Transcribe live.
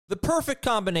The perfect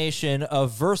combination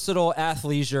of versatile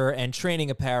athleisure and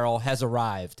training apparel has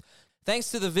arrived.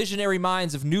 Thanks to the visionary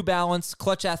minds of New Balance,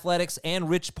 Clutch Athletics, and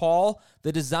Rich Paul,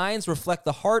 the designs reflect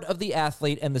the heart of the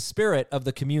athlete and the spirit of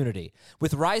the community.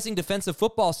 With rising defensive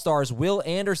football stars Will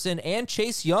Anderson and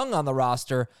Chase Young on the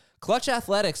roster, Clutch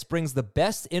Athletics brings the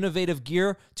best innovative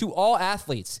gear to all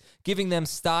athletes, giving them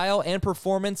style and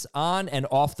performance on and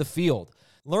off the field.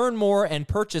 Learn more and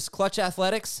purchase Clutch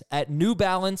Athletics at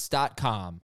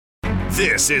newbalance.com.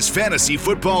 This is Fantasy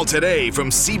Football Today from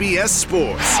CBS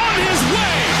Sports. On his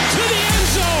way to the end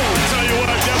zone. I'll tell you what,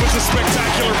 that was a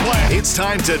spectacular play. It's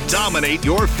time to dominate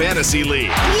your fantasy league.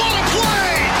 What a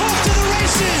play! Off to the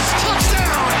races.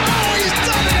 Touchdown. Oh, he's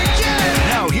done it again.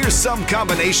 Now here's some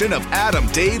combination of Adam,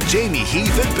 Dave, Jamie,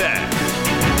 Heath, and Ben.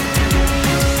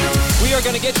 We are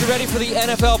going to get you ready for the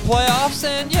NFL playoffs,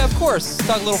 and yeah, of course,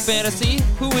 talk a little fantasy.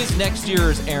 Who is next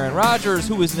year's Aaron Rodgers?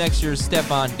 Who is next year's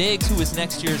Stephon Diggs? Who is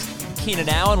next year's Keenan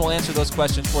Allen? We'll answer those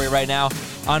questions for you right now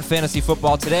on Fantasy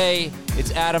Football Today.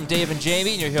 It's Adam, Dave, and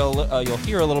Jamie, and you'll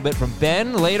hear a little bit from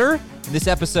Ben later. This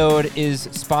episode is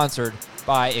sponsored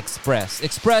by Express.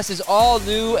 Express is all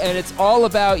new, and it's all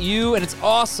about you, and it's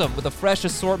awesome with a fresh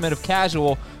assortment of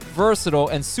casual, versatile,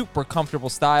 and super comfortable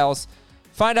styles.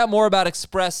 Find out more about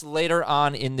Express later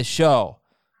on in the show.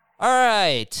 All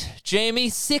right, Jamie,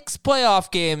 6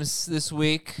 playoff games this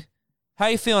week. How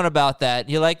you feeling about that?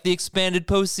 You like the expanded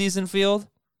postseason field?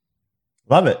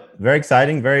 Love it. Very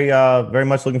exciting. Very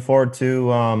much looking forward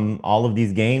to all of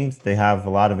these games. They have a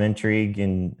lot of intrigue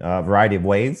in a variety of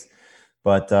ways.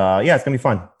 But, yeah, it's going to be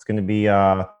fun. It's going to be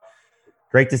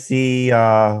great to see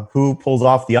who pulls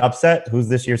off the upset, who's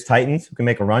this year's Titans, who can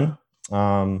make a run.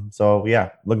 So,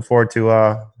 yeah, looking forward to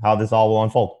how this all will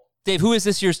unfold. Dave, who is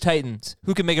this year's Titans?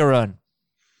 Who can make a run?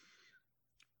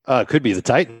 Could be the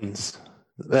Titans,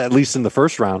 at least in the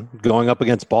first round, going up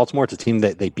against Baltimore. It's a team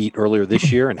that they beat earlier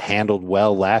this year and handled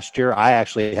well last year. I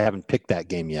actually haven't picked that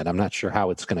game yet. I'm not sure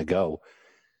how it's going to go.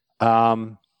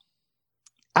 I'm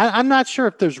not sure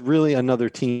if there's really another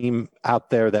team out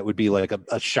there that would be like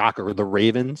a shocker. The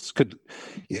Ravens. Could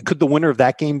the winner of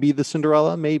that game be the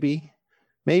Cinderella?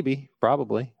 Maybe,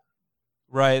 probably.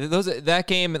 Right. That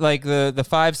game, like the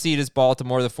 5 seed is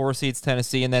Baltimore, the 4 seed's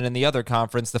Tennessee, and then in the other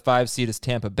conference, the 5 seed is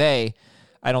Tampa Bay.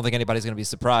 I don't think anybody's going to be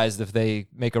surprised if they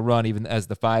make a run even as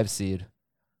the 5 seed.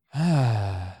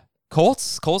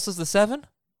 Colts? Colts is the 7?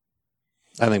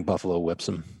 I think Buffalo whips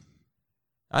them.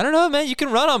 I don't know, man. You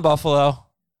can run on Buffalo.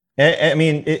 I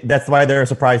mean, that's why they're a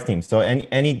surprise team. So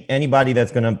anybody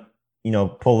that's going to,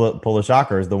 pull a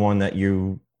shocker is the one that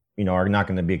you are not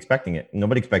going to be expecting it.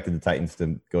 Nobody expected the Titans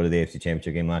to go to the AFC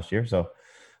Championship game last year. So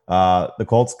the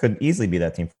Colts could easily be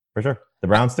that team for sure. The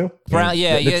Browns too.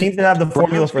 The teams that have the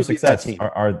formula for success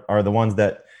are the ones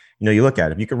that, you look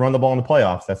at. If you can run the ball in the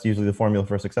playoffs, that's usually the formula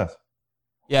for success.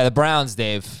 Yeah, the Browns,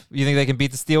 Dave. You think they can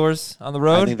beat the Steelers on the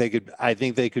road? I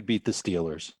think they could beat the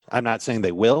Steelers. I'm not saying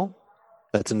they will.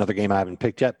 That's another game I haven't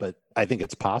picked yet, but I think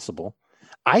it's possible.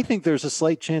 I think there's a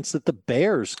slight chance that the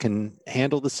Bears can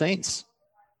handle the Saints.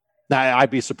 Now, I'd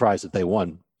be surprised if they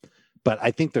won, but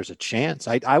I think there's a chance.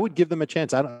 I would give them a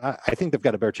chance. I think they've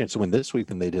got a better chance to win this week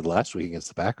than they did last week against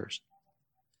the Packers.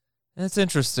 That's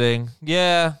interesting.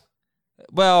 Yeah.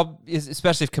 Well,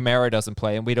 especially if Kamara doesn't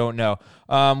play, and we don't know.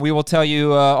 We will tell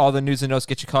you all the news and notes,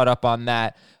 get you caught up on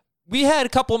that. We had a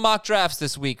couple of mock drafts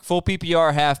this week, full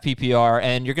PPR, half PPR,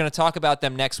 and you're going to talk about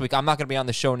them next week. I'm not going to be on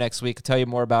the show next week. I'll tell you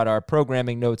more about our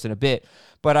programming notes in a bit,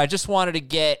 but I just wanted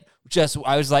to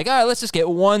I was like, all right, let's just get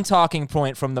one talking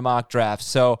point from the mock draft.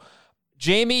 So,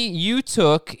 Jamie, you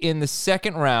took in the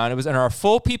second round, it was in our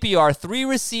full PPR,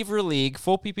 3-receiver league,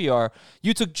 full PPR,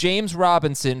 you took James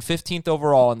Robinson, 15th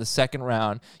overall in the second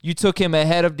round. You took him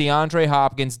ahead of DeAndre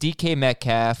Hopkins, DK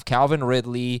Metcalf, Calvin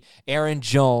Ridley, Aaron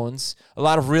Jones, a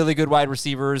lot of really good wide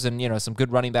receivers and, some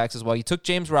good running backs as well. You took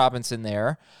James Robinson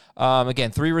there. Again,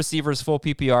 3 receivers, full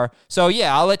PPR. So,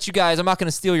 yeah, I'll let you guys, I'm not going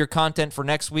to steal your content for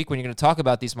next week when you're going to talk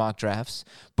about these mock drafts.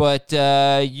 But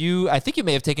I think you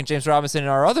may have taken James Robinson in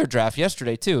our other draft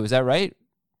yesterday, too. Is that right?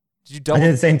 Did you double? I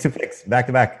did the same 2 picks,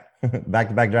 back-to-back.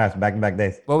 Back-to-back drafts, back-to-back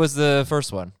days. What was the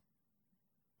first one?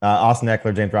 Austin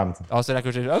Eckler, James Robinson. Austin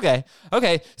Eckler, James.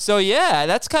 Okay. So, yeah,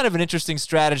 that's kind of an interesting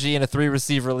strategy in a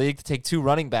 3-receiver league to take 2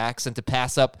 running backs and to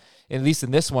pass up, at least in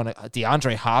this one,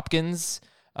 DeAndre Hopkins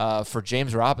for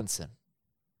James Robinson.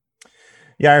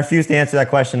 Yeah, I refuse to answer that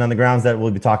question on the grounds that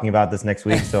we'll be talking about this next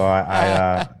week. So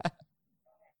I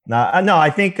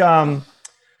think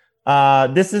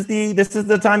this is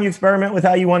the time you experiment with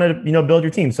how you want to build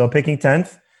your team. So picking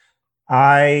 10th,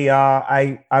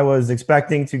 I was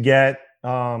expecting to get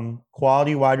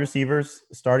quality wide receivers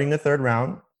starting the third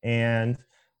round, and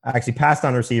I actually passed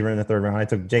on receiver in the third round. I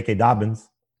took J.K. Dobbins.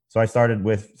 So I started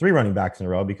with 3 running backs in a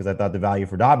row because I thought the value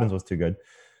for Dobbins was too good.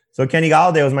 So Kenny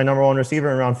Golladay was my number 1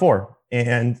 receiver in round 4.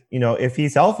 And, if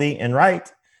he's healthy and right,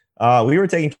 we were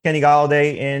taking Kenny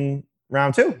Golladay in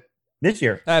round 2 this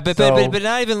year. But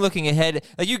not even looking ahead.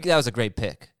 That was a great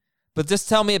pick. But just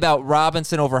tell me about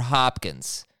Robinson over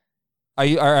Hopkins.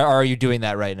 Are you doing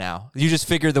that right now? You just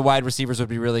figured the wide receivers would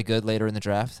be really good later in the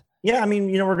draft? Yeah, I mean,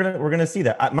 we're gonna see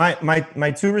that.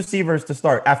 My 2 receivers to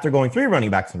start after going 3 running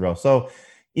backs in a row. So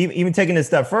even taking it a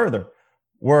step further,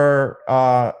 were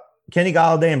Kenny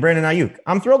Golladay and Brandon Ayuk.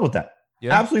 I'm thrilled with that.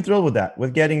 Yeah. Absolutely thrilled with that,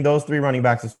 with getting those 3 running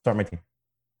backs to start my team.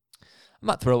 I'm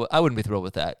not thrilled. I wouldn't be thrilled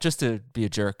with that, just to be a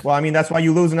jerk. Well, I mean, that's why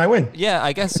you lose and I win. Yeah,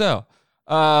 I guess so.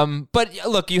 But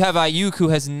look, you have Ayuk, who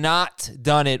has not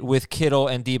done it with Kittle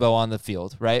and Debo on the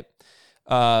field, right?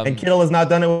 And Kittle has not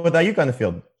done it with Ayuk on the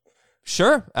field.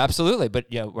 Sure, absolutely. But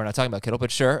yeah, we're not talking about Kittle, but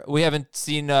sure. We haven't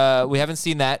seen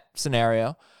that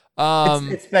scenario.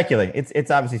 It's speculating.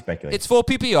 It's obviously speculating. It's full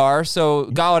PPR, so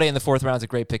Golladay in the 4th round is a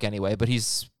great pick anyway, but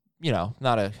he's,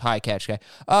 not a high catch guy.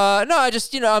 No, I'm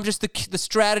just the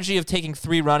strategy of taking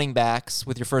 3 running backs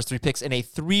with your first 3 picks in a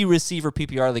 3 receiver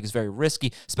PPR league is very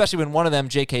risky, especially when one of them,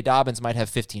 J.K. Dobbins, might have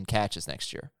 15 catches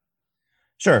next year.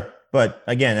 Sure. But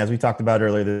again, as we talked about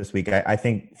earlier this week, I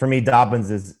think for me, Dobbins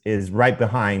is right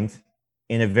behind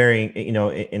in a very,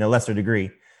 in a lesser degree.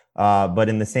 But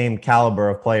in the same caliber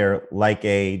of player like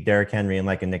a Derrick Henry and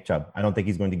like a Nick Chubb. I don't think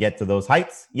he's going to get to those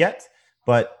heights yet,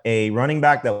 but a running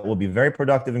back that will be very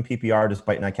productive in PPR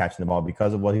despite not catching the ball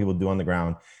because of what he will do on the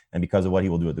ground and because of what he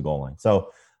will do at the goal line.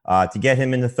 So to get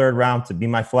him in the 3rd round to be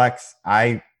my flex,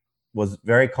 I was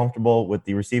very comfortable with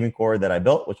the receiving core that I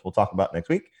built, which we'll talk about next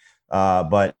week.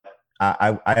 But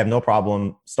I have no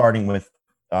problem starting with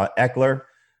Eckler,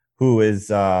 who is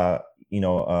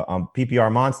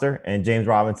PPR monster, and James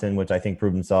Robinson, which I think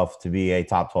proved himself to be a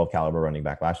top 12 caliber running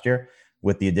back last year,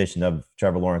 with the addition of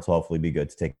Trevor Lawrence will hopefully be good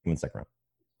to take him in the 2nd round.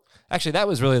 Actually, that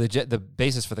was really the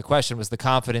basis for the question, was the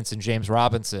confidence in James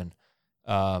Robinson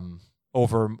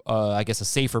over, I guess, a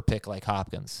safer pick like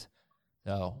Hopkins.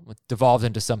 So it devolved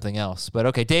into something else. But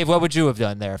okay, Dave, what would you have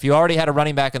done there? If you already had a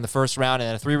running back in the 1st round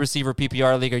and a 3 receiver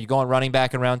PPR league, are you going running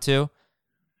back in round 2?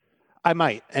 I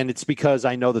might, and it's because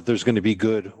I know that there's going to be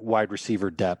good wide receiver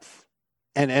depth,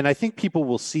 and I think people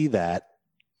will see that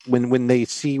when they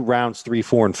see rounds 3,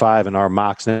 4, and 5 in our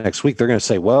mocks next week. They're going to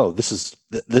say, "Whoa, this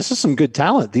is some good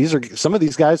talent." These are some of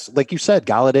these guys, like you said,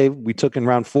 Golladay we took in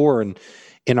round 4 and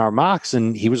in our mocks,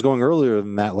 and he was going earlier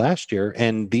than that last year.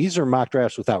 And these are mock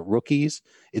drafts without rookies.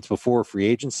 It's before free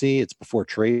agency. It's before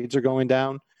trades are going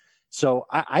down. So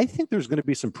I think there's going to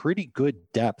be some pretty good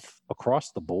depth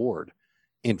across the board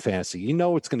in fantasy.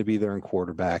 It's going to be there in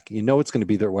quarterback. It's going to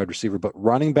be there wide receiver, but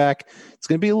running back, it's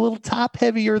going to be a little top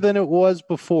heavier than it was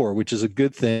before, which is a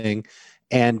good thing.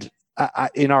 And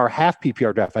in our half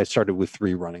PPR draft, I started with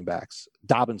 3 running backs.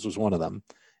 Dobbins was one of them.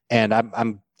 And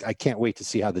I can't wait to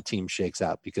see how the team shakes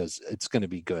out because it's going to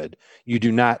be good. You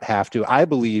do not have to, I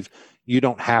believe you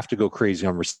don't have to go crazy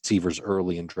on receivers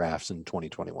early in drafts in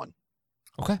 2021.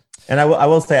 Okay. And I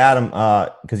will say, Adam,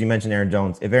 because you mentioned Aaron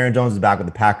Jones. If Aaron Jones is back with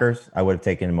the Packers, I would have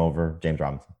taken him over James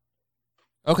Robinson.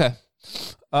 Okay.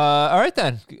 All right,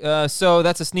 then. So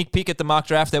that's a sneak peek at the mock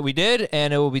draft that we did,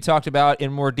 and it will be talked about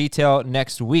in more detail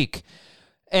next week.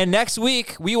 And next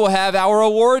week, we will have our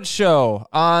awards show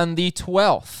on the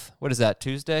 12th. What is that,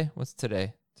 Tuesday? What's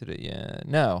today?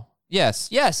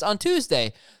 Yes, on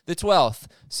Tuesday, the 12th.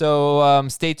 So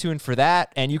stay tuned for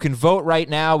that. And you can vote right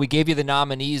now. We gave you the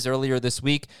nominees earlier this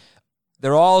week.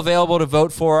 They're all available to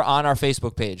vote for on our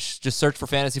Facebook page. Just search for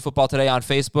Fantasy Football Today on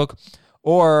Facebook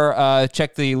or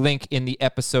check the link in the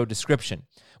episode description.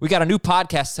 We got a new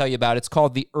podcast to tell you about. It's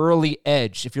called The Early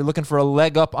Edge. If you're looking for a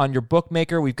leg up on your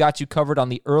bookmaker, we've got you covered on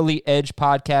the Early Edge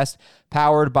podcast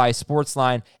powered by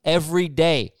Sportsline every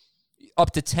day.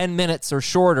 Up to 10 minutes or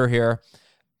shorter here.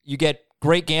 You get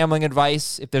great gambling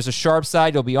advice. If there's a sharp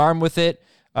side, you'll be armed with it.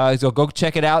 So go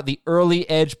check it out, the Early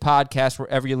Edge podcast,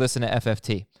 wherever you listen to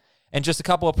FFT. And just a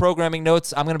couple of programming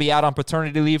notes. I'm going to be out on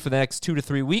paternity leave for the next 2 to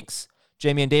 3 weeks.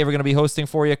 Jamie and Dave are going to be hosting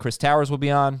for you. Chris Towers will be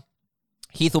on.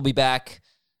 Heath will be back.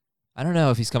 I don't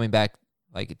know if he's coming back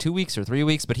like 2 weeks or 3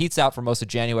 weeks, but Heath's out for most of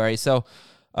January. So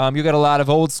you got a lot of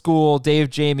old school Dave,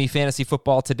 Jamie, Fantasy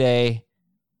Football Today,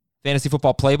 Fantasy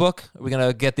Football Playbook. Are we going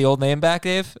to get the old name back,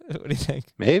 Dave? What do you think?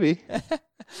 Maybe.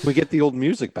 We get the old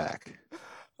music back.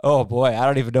 Oh, boy. I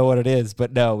don't even know what it is,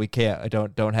 but no, we can't. I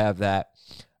don't have that.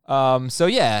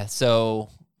 So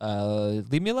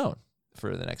leave me alone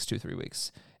for the next 2-3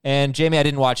 weeks. And Jamie, I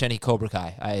didn't watch any Cobra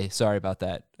Kai. Sorry about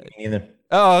that. Me neither.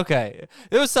 Oh, okay.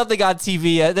 There was something on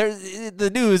TV. The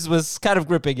news was kind of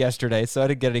gripping yesterday, so I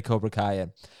didn't get any Cobra Kai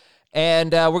in.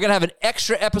 And we're going to have an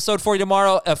extra episode for you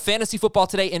tomorrow of Fantasy Football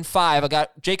Today in 5. I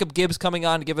got Jacob Gibbs coming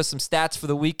on to give us some stats for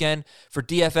the weekend, for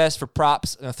DFS, for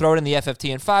props. I'm going to throw it in the FFT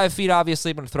in 5 feed,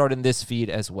 obviously. I'm going to throw it in this feed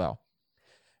as well.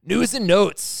 News and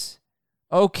notes.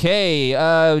 Okay.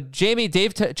 Jamie,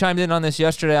 Dave chimed in on this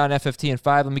yesterday on FFT in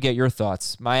 5. Let me get your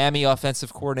thoughts. Miami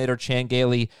offensive coordinator Chan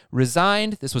Gailey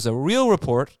resigned. This was a real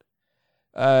report.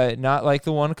 Not like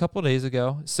the one a couple days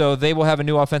ago. So they will have a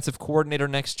new offensive coordinator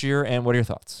next year. And what are your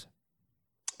thoughts?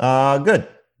 Good.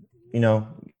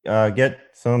 Get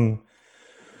some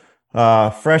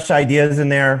fresh ideas in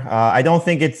there. I don't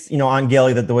think it's, on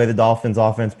Gailey that the way the Dolphins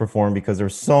offense performed because there were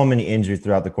so many injuries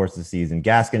throughout the course of the season.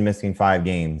 Gaskin missing 5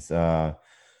 games.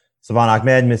 Savon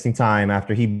Ahmed missing time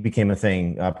after he became a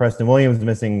thing. Preston Williams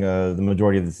missing the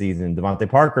majority of the season. Devontae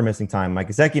Parker missing time. Mike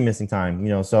Gesicki missing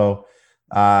time. So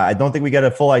I don't think we get a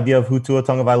full idea of who Tua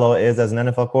Tagovailoa is as an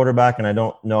NFL quarterback, and I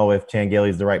don't know if Chan Gailey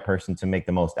is the right person to make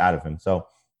the most out of him. So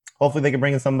hopefully they can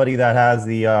bring in somebody that has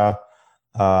the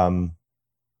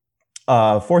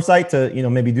foresight to,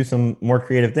 maybe do some more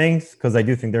creative things, because I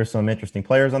do think there's some interesting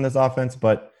players on this offense.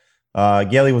 But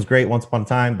Gailey was great once upon a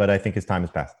time, but I think his time has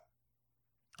passed.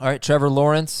 All right, Trevor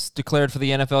Lawrence declared for the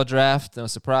NFL draft. No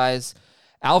surprise.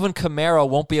 Alvin Kamara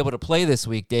won't be able to play this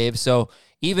week, Dave. So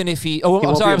even if he... Oh,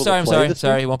 I'm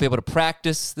sorry. He won't be able to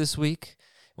practice this week.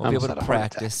 Won't be able to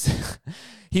practice.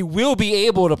 He will be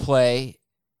able to play...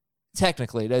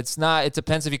 Technically, it's not. It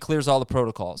depends if he clears all the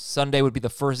protocols. Sunday would be the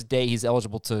first day he's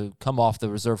eligible to come off the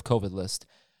reserve COVID list.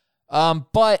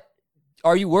 But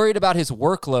are you worried about his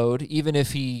workload, even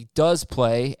if he does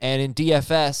play? And in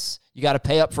DFS, you got to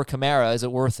pay up for Kamara. Is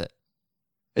it worth it?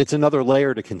 It's another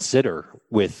layer to consider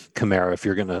with Kamara if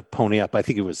you're going to pony up. I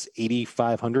think it was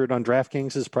 $8,500 on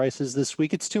DraftKings. His prices this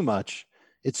week. It's too much.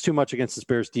 It's too much against the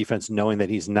Bears defense, knowing that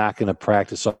he's not going to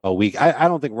practice all week. I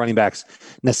don't think running backs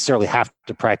necessarily have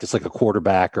to practice like a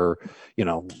quarterback or,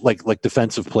 like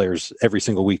defensive players every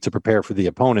single week to prepare for the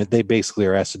opponent. They basically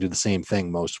are asked to do the same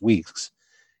thing most weeks.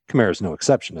 Kamara is no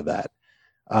exception to that.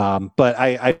 But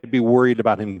I'd be worried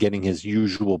about him getting his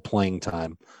usual playing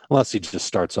time unless he just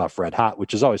starts off red hot,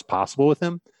 which is always possible with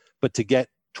him. But to get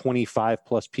 25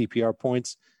 plus PPR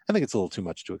points, I think it's a little too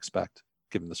much to expect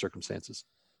given the circumstances.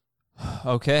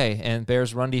 Okay, and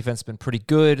Bears' run defense has been pretty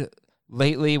good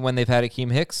lately when they've had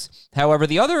Akeem Hicks. However,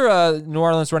 the other New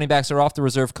Orleans running backs are off the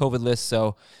reserve COVID list,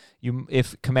 so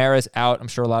if Kamara's out, I'm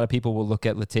sure a lot of people will look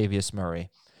at Latavius Murray.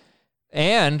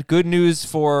 And good news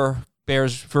for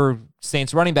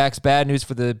Saints running backs, bad news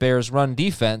for the Bears' run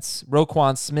defense.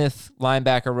 Roquan Smith,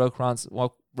 linebacker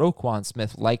Roquan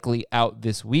Smith, likely out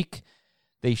this week.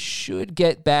 They should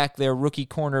get back their rookie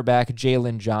cornerback,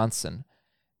 Jalen Johnson.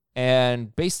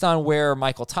 And based on where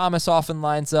Michael Thomas often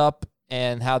lines up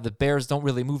and how the Bears don't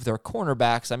really move their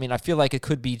cornerbacks, I feel like it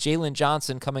could be Jalen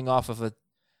Johnson coming off of a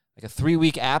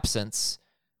 3-week absence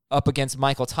up against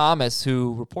Michael Thomas,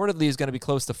 who reportedly is going to be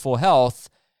close to full health.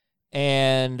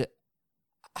 And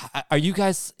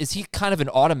is he kind of an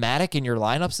automatic in your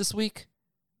lineups this week,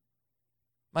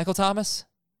 Michael Thomas?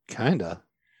 Kinda.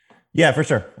 Yeah, for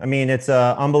sure. It's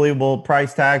an unbelievable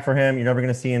price tag for him. You're never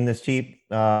going to see him this cheap.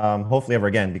 Hopefully ever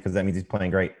again, because that means he's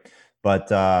playing great. But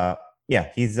yeah,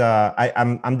 he's.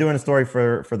 I'm doing a story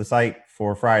for the site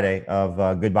for Friday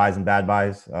of good buys and bad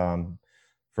buys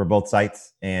for both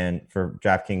sites and for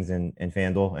DraftKings and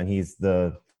FanDuel, and he's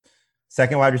the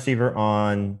second wide receiver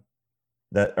on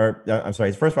that. Or I'm sorry,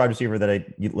 he's the first wide receiver that I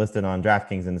listed on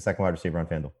DraftKings and the second wide receiver on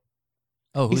FanDuel.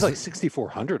 Oh, he's like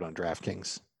 6,400 on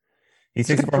DraftKings. He's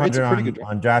 6,400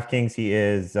 on DraftKings. He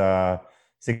is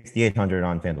 6,800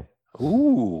 on FanDuel.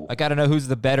 Ooh. I got to know who's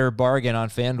the better bargain on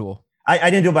FanDuel. I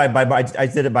didn't do it by I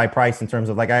did it by price in terms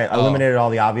of I eliminated all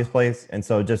the obvious plays. And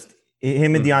so just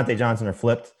him and Deontay Johnson are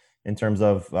flipped in terms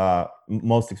of the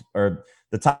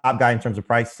top guy in terms of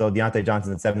price. So Deontay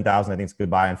Johnson at 7,000, I think it's a good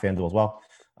buy on FanDuel as well.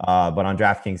 But on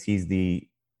DraftKings, he's the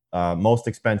most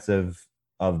expensive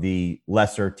of the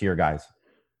lesser tier guys.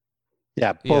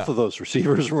 Yeah, both of those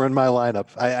receivers were in my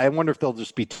lineup. I wonder if they'll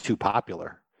just be too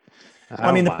popular.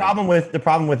 The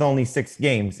problem with only 6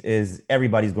 games is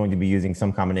everybody's going to be using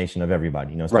some combination of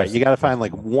everybody. Right. You got to find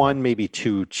like 1, maybe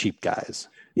 2 cheap guys.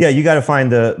 Yeah, you got to find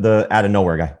the out of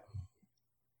nowhere guy.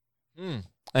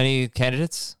 Any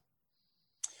candidates?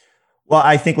 Well,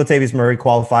 I think Latavius Murray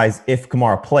qualifies if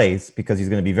Kamara plays, because he's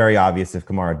going to be very obvious if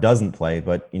Kamara doesn't play.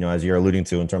 But, as you're alluding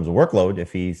to in terms of workload,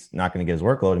 if he's not going to get his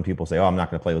workload and people say, oh, I'm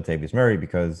not going to play Latavius Murray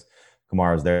because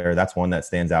Kamara's there, that's one that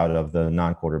stands out of the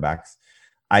non-quarterbacks.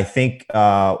 I think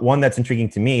one that's intriguing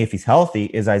to me, if he's healthy,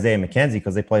 is Isaiah McKenzie,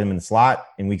 because they played him in the slot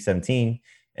in week 17.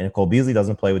 And if Cole Beasley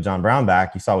doesn't play with John Brown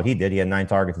back, you saw what he did. He had 9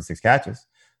 targets and 6 catches.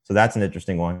 So that's an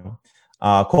interesting one.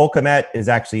 Cole Kmet is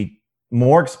actually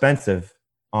more expensive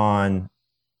on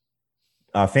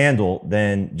FanDuel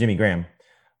than Jimmy Graham.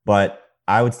 But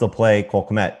I would still play Cole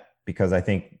Kmet because I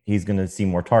think he's going to see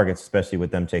more targets, especially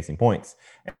with them chasing points.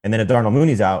 And then if Darnell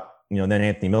Mooney's out, then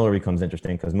Anthony Miller becomes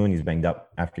interesting because Mooney's banged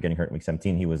up after getting hurt in week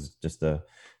 17. He was just a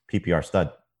PPR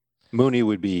stud. Mooney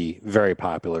would be very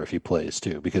popular if he plays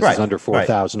too, because he's under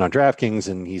 4,000 on DraftKings,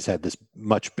 and he's had this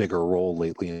much bigger role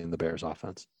lately in the Bears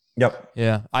offense. Yep.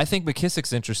 Yeah. I think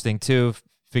McKissick's interesting too.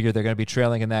 Figure they're going to be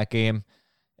trailing in that game.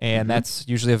 And that's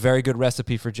usually a very good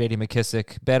recipe for JD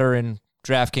McKissick. Better in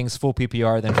DraftKings full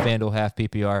PPR than FanDuel half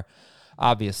PPR,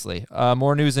 obviously.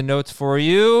 More news and notes for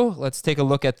you. Let's take a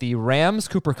look at the Rams.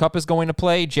 Cooper Kupp is going to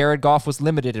play. Jared Goff was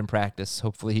limited in practice.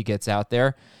 Hopefully he gets out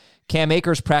there. Cam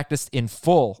Akers practiced in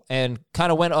full and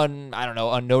kind of went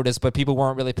unnoticed, but people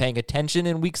weren't really paying attention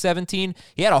in week 17.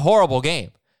 He had a horrible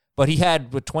game, but he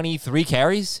had 23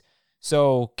 carries.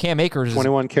 So Cam Akers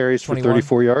 21 carries for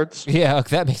 34 yards. Yeah,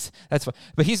 that's fine.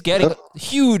 But he's getting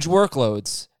huge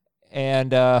workloads,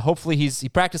 and hopefully he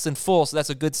practiced in full, so that's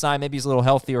a good sign. Maybe he's a little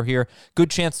healthier here. Good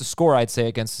chance to score, I'd say,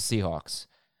 against the Seahawks.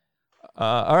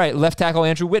 All right, left tackle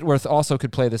Andrew Whitworth also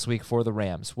could play this week for the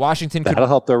Rams. That'll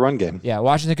help their run game. Yeah,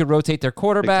 Washington could rotate their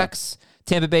quarterbacks.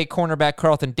 Tampa Bay cornerback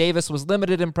Carlton Davis was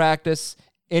limited in practice.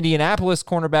 Indianapolis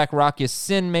cornerback Rock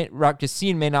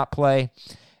Yassin may not play.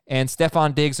 And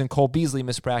Stephon Diggs and Cole Beasley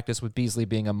missed practice, with Beasley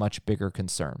being a much bigger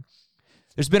concern.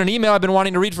 There's been an email I've been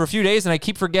wanting to read for a few days, and I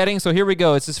keep forgetting, so here we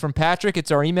go. This is from Patrick.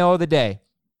 It's our email of the day.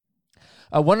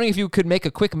 Wondering if you could make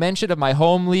a quick mention of my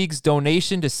home league's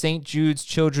donation to St. Jude's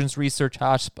Children's Research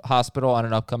Hospital on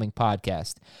an upcoming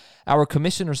podcast. Our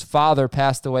commissioner's father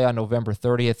passed away on November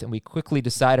 30th, and we quickly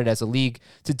decided as a league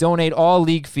to donate all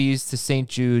league fees to St.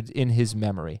 Jude in his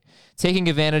memory. Taking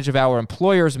advantage of our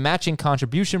employer's matching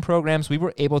contribution programs, we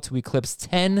were able to eclipse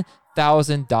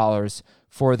 $10,000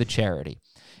 for the charity.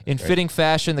 In fitting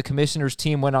fashion, the commissioner's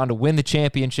team went on to win the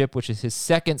championship, which is his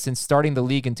second since starting the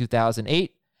league in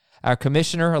 2008. Our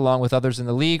commissioner, along with others in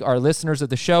the league, are listeners of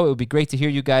the show. It would be great to hear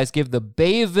you guys give the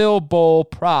Bayville Bowl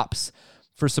props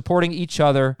for supporting each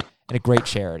other and a great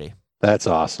charity. That's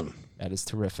awesome. That is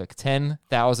terrific.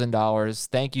 $10,000.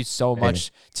 Thank you so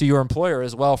much to your employer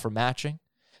as well for matching.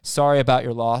 Sorry about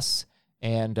your loss,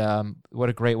 and what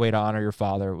a great way to honor your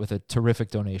father with a terrific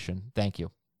donation. Thank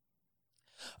you.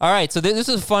 All right, so this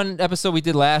is a fun episode we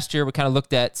did last year. We kind of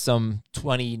looked at some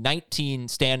 2019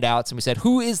 standouts, and we said,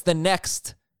 who is the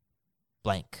next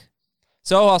blank?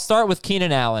 So I'll start with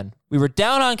Keenan Allen. We were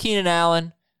down on Keenan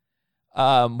Allen.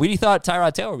 We thought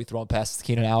Tyrod Taylor would be throwing past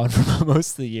Keenan Allen for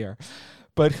most of the year.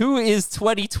 But who is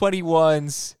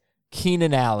 2021's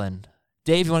Keenan Allen?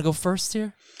 Dave, you want to go first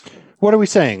here? What are we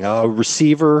saying? A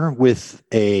receiver with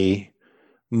a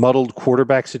muddled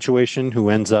quarterback situation who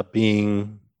ends up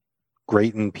being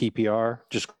great in PPR,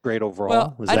 just great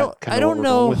overall? Well, I don't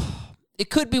know. It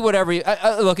could be whatever.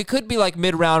 Look, it could be like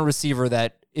mid-round receiver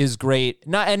that is great,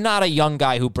 not a young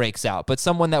guy who breaks out, but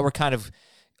someone that we're kind of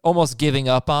almost giving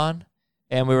up on.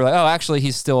 And we were like, oh, actually,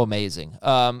 he's still amazing.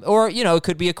 Or, it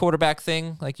could be a quarterback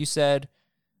thing, like you said.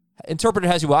 Interpret it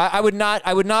as you will. I would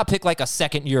not pick like a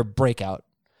second-year breakout,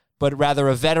 but rather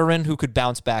a veteran who could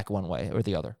bounce back one way or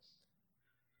the other.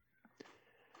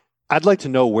 I'd like to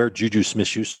know where Juju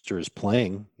Smith-Schuster is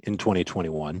playing in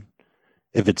 2021.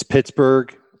 If it's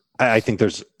Pittsburgh, I think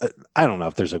I don't know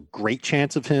if there's a great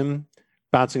chance of him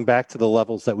bouncing back to the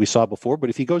levels that we saw before. But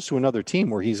if he goes to another team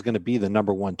where he's going to be the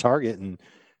number one target and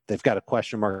they've got a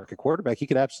question mark at quarterback, he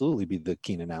could absolutely be the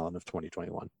Keenan Allen of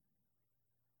 2021.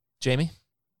 Jamie?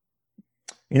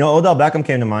 Odell Beckham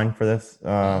came to mind for this,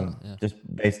 just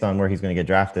based on where he's going to get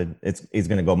drafted. He's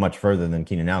going to go much further than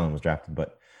Keenan Allen was drafted,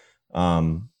 but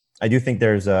I do think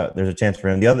there's a chance for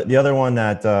him. The other one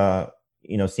that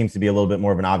seems to be a little bit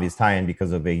more of an obvious tie-in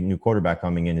because of a new quarterback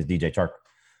coming in is DJ Chark,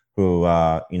 who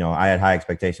I had high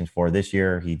expectations for this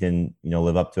year. He didn't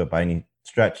live up to it by any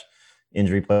stretch.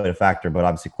 Injury played a factor, but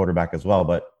obviously quarterback as well.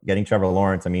 But getting Trevor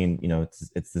Lawrence,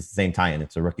 it's the same tie-in.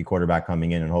 It's a rookie quarterback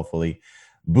coming in and hopefully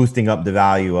boosting up the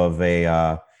value of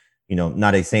a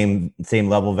not a same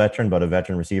level veteran, but a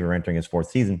veteran receiver entering his fourth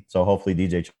season. So hopefully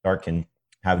DJ Chark can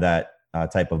have that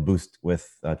type of boost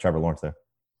with Trevor Lawrence there.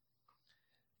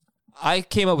 I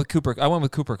went with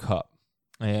Cooper Kupp,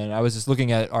 and I was just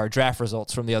looking at our draft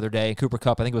results from the other day. Cooper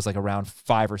Kupp, I think it was like around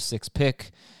 5 or 6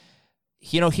 pick.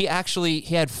 He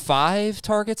had 5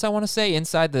 targets, I want to say,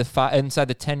 inside the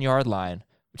 10-yard line,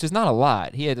 which is not a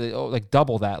lot. He had like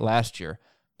double that last year.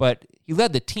 but he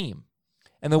led the team.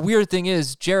 And the weird thing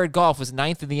is, Jared Goff was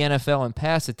 9th in the NFL in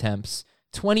pass attempts,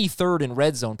 23rd in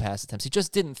red zone pass attempts. He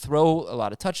just didn't throw a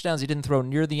lot of touchdowns. He didn't throw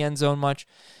near the end zone much.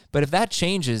 But if that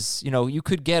changes, you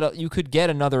could get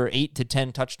another 8 to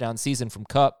 10 touchdown season from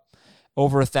Kupp,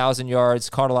 over 1,000 yards,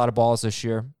 caught a lot of balls this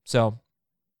year. So,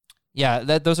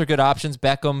 yeah, those are good options.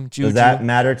 Beckham, Juju. Does that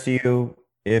matter to you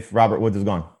if Robert Woods is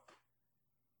gone?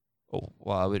 Oh,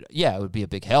 well, it would be a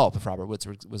big help if Robert Woods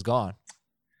was gone.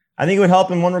 I think it would help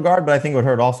in one regard, but I think it would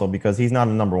hurt also because he's not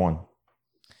a number one.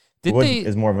 Woods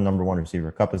is more of a number one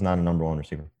receiver. Kupp is not a number one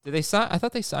receiver. Did they sign? I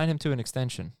thought they signed him to an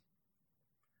extension.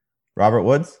 Robert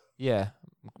Woods? Yeah.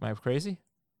 Am I crazy?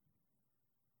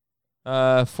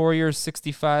 4 years,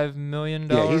 $65 million.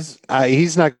 Yeah,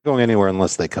 he's not going anywhere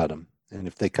unless they cut him. And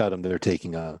if they cut him, they're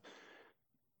taking a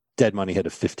dead money hit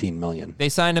of $15 million. They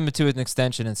signed him to an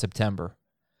extension in September.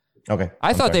 Okay.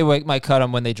 I thought they might cut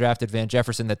him when they drafted Van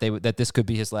Jefferson, that this could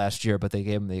be his last year, but they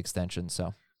gave him the extension.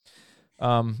 So,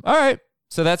 all right.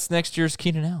 So that's next year's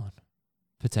Keenan Allen,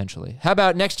 potentially. How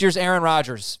about next year's Aaron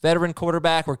Rodgers, veteran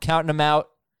quarterback? We're counting him out.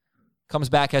 Comes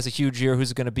back, has a huge year.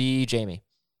 Who's it going to be, Jamie?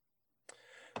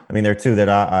 I mean, there are two that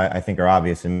I think are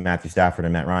obvious in Matthew Stafford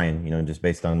and Matt Ryan, just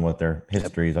based on what their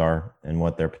histories are and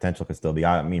what their potential could still be.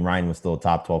 I mean, Ryan was still a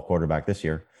top 12 quarterback this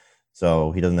year,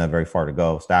 so he doesn't have very far to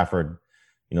go. Stafford,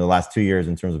 the last 2 years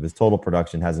in terms of his total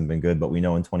production hasn't been good, but we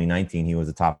know in 2019 he was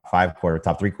a top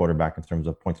 3 quarterback in terms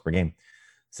of points per game.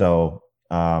 So,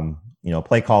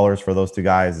 play callers for those two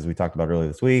guys, as we talked about earlier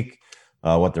this week,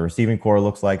 what the receiving core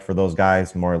looks like for those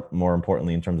guys, more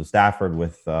importantly in terms of Stafford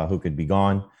with who could be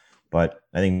gone. But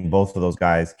I think both of those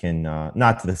guys can,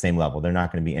 not to the same level. They're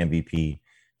not going to be MVP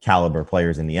caliber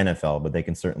players in the NFL, but they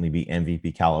can certainly be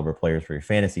MVP caliber players for your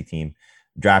fantasy team,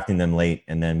 drafting them late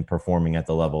and then performing at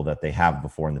the level that they have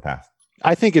before in the past.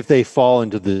 I think if they fall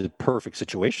into the perfect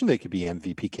situation, they could be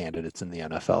MVP candidates in the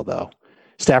NFL, though.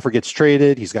 Stafford gets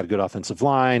traded. He's got a good offensive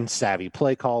line, savvy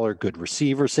play caller, good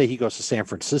receiver. Say he goes to San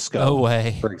Francisco. No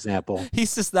way. For example.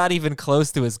 He's just not even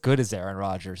close to as good as Aaron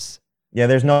Rodgers. Yeah,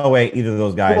 there's no way either of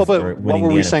those guys but are winning. What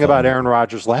were we saying about Aaron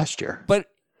Rodgers last year? But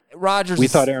Rodgers, we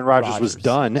thought Aaron Rodgers was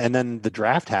done, and then the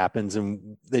draft happens,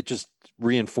 and they just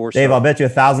reinforced. Dave, I'll bet you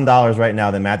 $1,000 right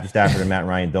now that Matthew Stafford and Matt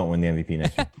Ryan don't win the MVP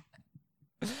next year.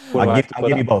 I'll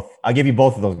give you both. I'll give you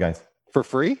both of those guys for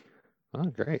free. Oh,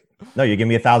 great! No, you give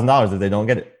me $1,000 if they don't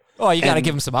get it. Oh, you got to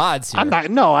give them some odds here.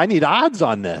 I need odds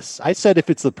on this. I said if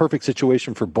it's the perfect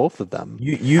situation for both of them.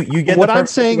 You get what I'm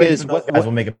saying is what guys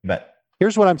will make a bet.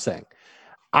 Here's what I'm saying.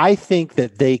 I think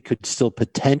that they could still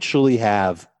potentially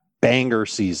have banger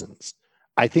seasons.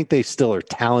 I think they still are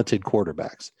talented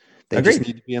quarterbacks. They just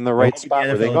need to be in the right spot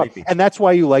where they go. And that's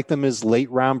why you like them as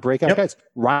late round breakout guys.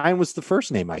 Ryan was the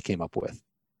first name I came up with.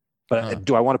 But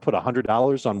do I want to put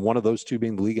 $100 on one of those two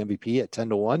being the league MVP at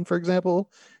 10-1, for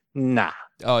example? Nah.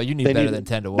 Oh, you need better than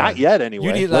 10-1. Not yet, anyway.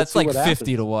 You need that's like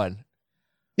 50-1.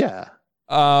 Yeah.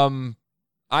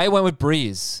 I went with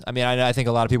Breeze. I mean, I think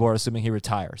a lot of people are assuming he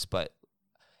retires, but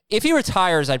if he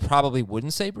retires, I probably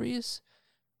wouldn't say Breeze.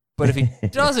 But if he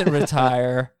doesn't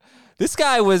retire, this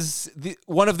guy was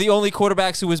one of the only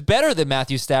quarterbacks who was better than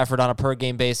Matthew Stafford on a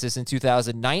per-game basis in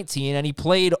 2019, and he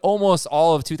played almost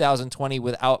all of 2020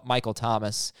 without Michael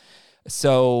Thomas.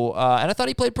 So, and I thought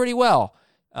he played pretty well.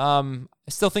 I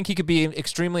still think he could be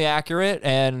extremely accurate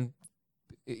and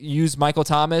use Michael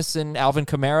Thomas and Alvin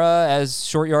Kamara as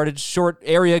short yardage, short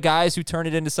area guys who turn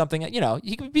it into something.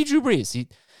 He could be Drew Brees.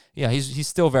 He's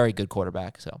still a very good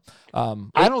quarterback. So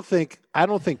I don't think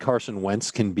Carson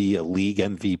Wentz can be a league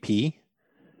MVP,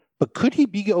 but could he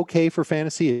be okay for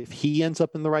fantasy if he ends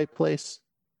up in the right place?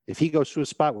 If he goes to a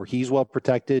spot where he's well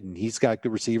protected and he's got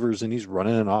good receivers and he's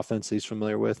running an offense he's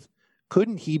familiar with,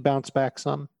 couldn't he bounce back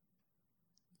some?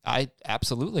 I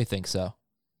absolutely think so.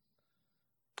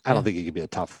 I don't think he could be a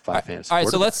top 5 fantasy. All right,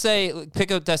 so let's say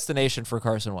pick a destination for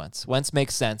Carson Wentz. Wentz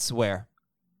makes sense. Where?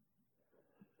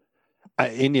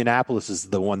 Indianapolis is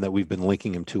the one that we've been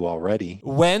linking him to already.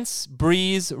 Wentz,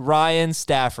 Breeze, Ryan,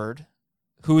 Stafford.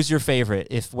 Who's your favorite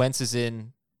if Wentz is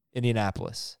in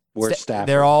Indianapolis? Where's Stafford?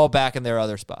 They're all back in their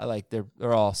other spot. Like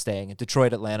they're all staying in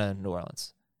Detroit, Atlanta, and New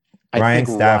Orleans. Ryan,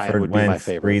 Stafford, Wentz,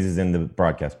 Breeze is in the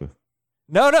broadcast booth.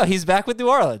 No, he's back with New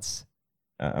Orleans.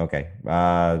 Okay.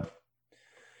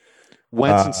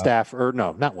 Wentz and Stafford. Or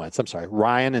no, not Wentz. I'm sorry.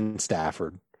 Ryan and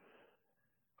Stafford.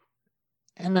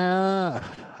 And I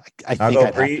think I'd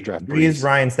have to draft Breeze,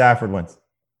 Ryan, Stafford, Wentz.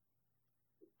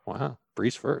 Wow.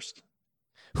 Breeze first.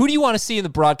 Who do you want to see in the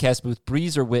broadcast booth,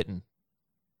 Breeze or Witten?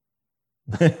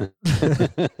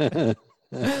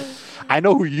 I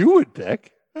know who you would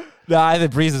pick. No, I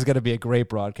think Breeze is going to be a great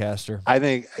broadcaster. I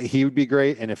think he would be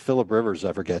great. And if Phillip Rivers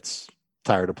ever gets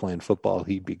tired of playing football,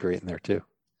 he'd be great in there too.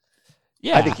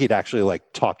 Yeah. I think he'd actually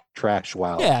like talk trash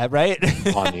while right.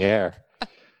 on the air. You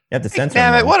have to censor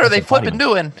Damn him, it! What are That's they a funny flipping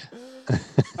one.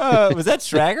 doing? Was that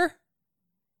Strager?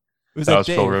 Was That was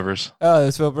Dave? Phil Rivers. Oh,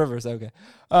 it's Phil Rivers. Okay.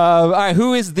 All right.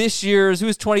 Who is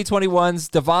 2021's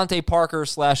Devontae Parker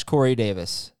 / Corey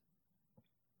Davis?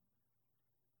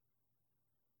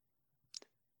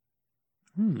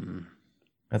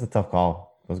 That's a tough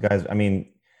call. Those guys, I mean,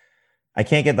 I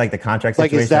can't get like the contract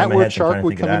Like, situation is that in my where head, so I'm trying Chark to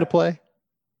would think of come into that. play?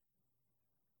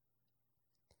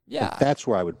 Yeah. Like, that's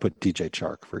where I would put DJ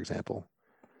Chark, for example.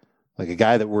 Like a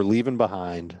guy that we're leaving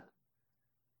behind.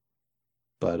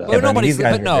 But, Well, but I mean, nobody's. these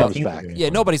guys But are no. good back. teams. Yeah,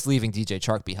 nobody's leaving DJ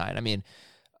Chark behind. I mean,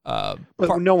 but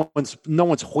no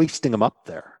one's hoisting him up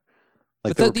there.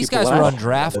 Like, but these guys were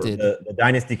undrafted. The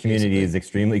dynasty community basically. is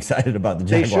extremely excited about the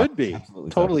They Jaguars. should be.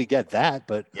 Absolutely Totally get that,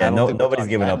 but Yeah, I don't think we're nobody's talking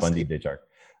giving up on dynasty. DJ Chark.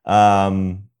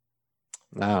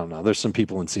 I don't know. There's some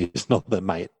people in seasonal that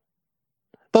might.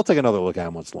 They'll take another look at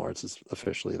him once Lawrence is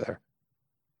officially there.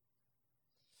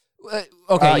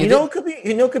 Okay.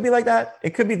 It could be like that.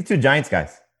 It could be the two Giants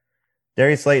guys,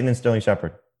 Darius Slayton and Sterling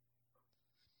Shepard.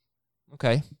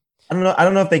 Okay. I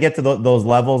don't know if they get to those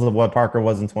levels of what Parker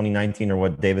was in 2019 or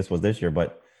what Davis was this year,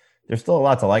 but there's still a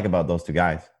lot to like about those two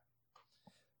guys.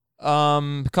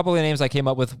 A couple of names I came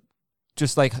up with,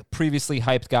 just like previously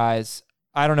hyped guys.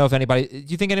 I don't know if anybody. Do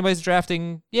you think anybody's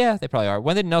drafting? Yeah, they probably are.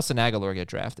 When did Nelson Aguilar get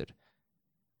drafted?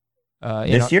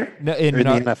 This year? No, In the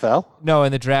NFL? No,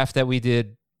 in the draft that we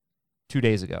did 2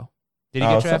 days ago. Did he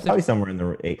get drafted? Probably somewhere in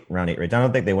the round 8 range. I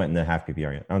don't think they went in the half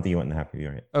PPR yet. I don't think he went in the half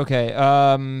PPR yet.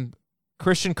 Okay.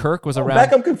 Christian Kirk was around.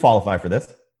 Beckham could qualify for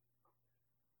this.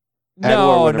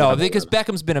 No, wouldn't have because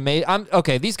Beckham's been amazing.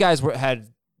 Okay, these guys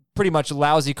had pretty much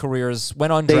lousy careers,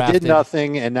 went undrafted. They did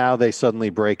nothing, and now they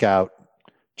suddenly break out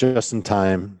just in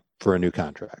time for a new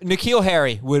contract. N'Keal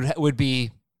Harry would be,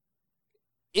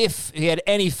 if he had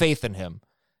any faith in him,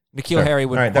 N'Keal Harry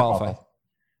would All right, that qualify.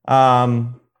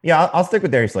 qualifies. Yeah, I'll stick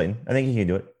with Darius Slayton. I think he can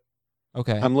do it.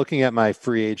 Okay. I'm looking at my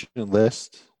free agent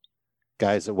list.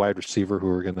 Guys at wide receiver who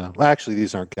are gonna. Well, actually,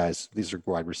 these aren't guys. These are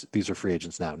these are free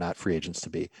agents now, not free agents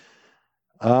to be.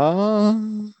 Yeah,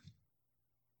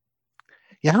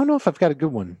 I don't know if I've got a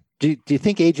good one. Do you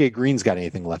think AJ Green's got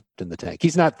anything left in the tank?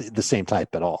 He's not the same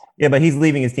type at all. Yeah, but he's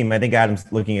leaving his team. I think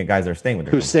Adam's looking at guys that are staying with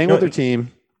their Who's team. staying with their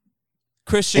team?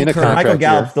 Christian in a Kirk. contract Michael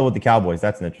Gallup's year. still with the Cowboys.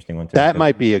 That's an interesting one too. That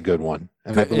might be a good one,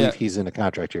 and I Yeah. believe he's in a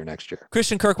contract here next year.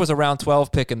 Christian Kirk was a round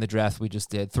 12 pick in the draft we just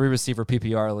did. 3-receiver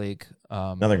PPR league.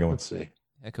 Another good one. Let's see.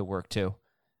 That could work too.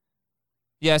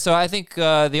 Yeah, so I think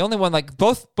the only one, like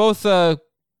both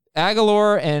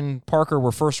Aguilar and Parker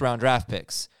were first-round draft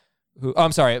picks.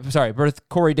 I'm sorry. Both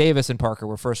Corey Davis and Parker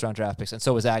were first-round draft picks, and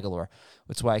so was Aguilar.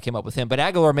 That's why I came up with him. But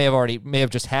Aguilar may have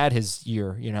just had his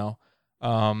year, you know.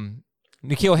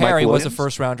 N'Keal Harry was a Williams?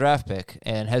 first-round draft pick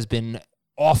and has been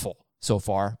awful so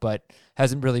far, but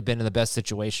hasn't really been in the best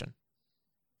situation.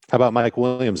 How about Mike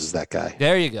Williams? Is that guy?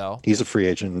 There you go. He's a free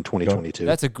agent in 2022.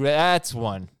 That's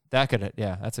one that could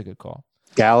that's a good call.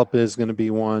 Gallup is going to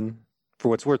be one. For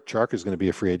what's worth, Chark is going to be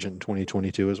a free agent in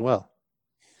 2022 as well.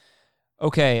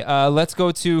 Okay, let's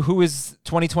go to who is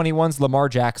 2021's Lamar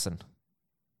Jackson.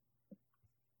 I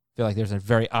feel like there's a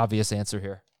very obvious answer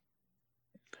here.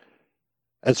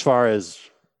 As far as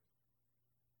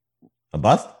A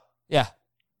bust? Yeah.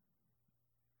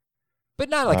 But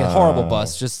not like a horrible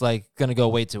bust, just like going to go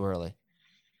way too early.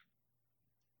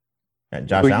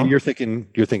 Josh Allen? you're thinking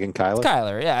Kyler? It's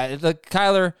Kyler, yeah.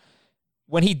 Kyler,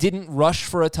 when he didn't rush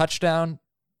for a touchdown,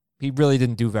 he really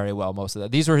didn't do very well most of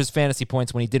that. These were his fantasy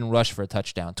points when he didn't rush for a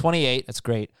touchdown. 28, that's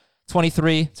great.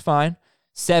 23, it's fine.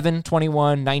 7,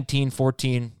 21, 19,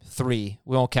 14, 3.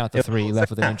 We won't count the 3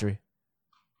 left with an injury.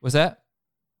 Was that?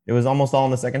 It was almost all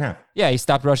in the second half. Yeah, he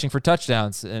stopped rushing for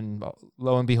touchdowns, and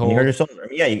lo and He behold, hurt his shoulder. I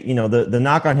mean, yeah, you know, the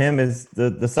knock on him is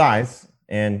the size,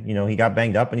 and you know he got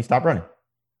banged up and he stopped running.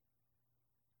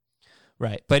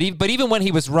 right. But even when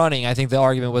he was running, I think the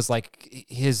argument was like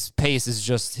his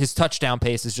touchdown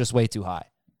pace is just way too high.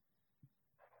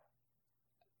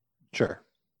 Sure.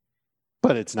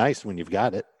 But it's nice when you've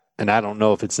got it. And I don't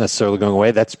know if it's necessarily going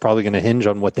away. That's probably going to hinge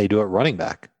on what they do at running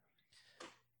back.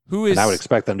 And I would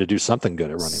expect them to do something good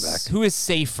at running back. Who is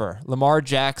safer, Lamar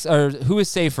Jackson, or who is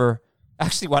safer?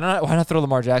 Actually, why not throw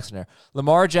Lamar Jackson there?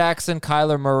 Lamar Jackson,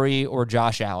 Kyler Murray, or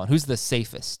Josh Allen? Who's the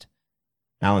safest?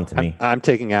 Allen to me. I'm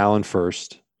taking Allen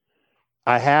first.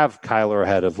 I have Kyler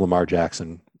ahead of Lamar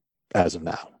Jackson as of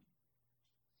now.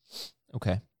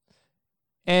 Okay.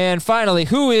 And finally,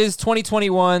 who is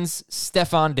 2021's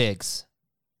Stephon Diggs?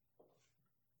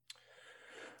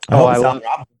 Oh, I I love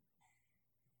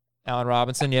Allen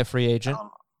Robinson, yeah, free agent.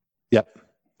 Yep.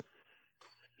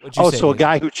 What'd you say, so a Dave?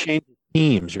 guy who changes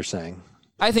teams, you're saying?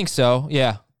 I think so.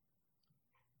 Yeah.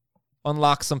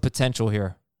 Unlock some potential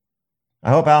here. I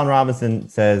hope Allen Robinson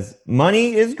says,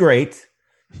 money is great,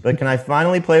 but can I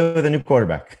finally play with a new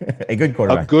quarterback? A good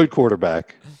quarterback. A good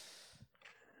quarterback.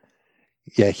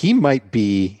 Yeah, he might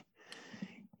be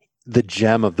the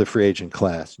gem of the free agent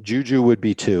class. Juju would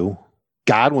be 2.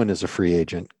 Godwin is a free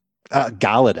agent.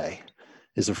 Galladay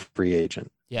is a free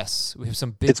agent. Yes, we have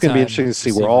some big. It's going to be interesting to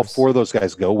see where all 4 of those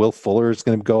guys go. Will Fuller is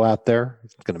going to go out there.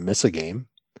 He's going to miss a game,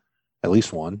 at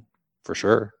least one, for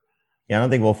sure. Yeah, I don't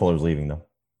think Will Fuller's leaving, though.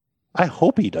 I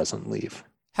hope he doesn't leave.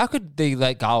 How could they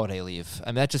let Galladay leave? I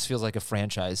mean, that just feels like a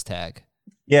franchise tag.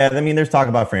 Yeah, I mean, there's talk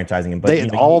about franchising him,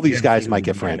 but all these guys might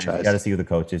get franchised. You got to see who the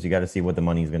coach is. You got to see what the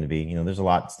money is going to be. There's a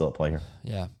lot still at play here.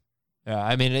 Yeah.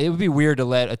 I mean, it would be weird to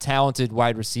let a talented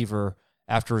wide receiver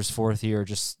after his 4th year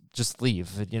just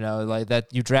leave. Like that.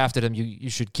 You drafted him, you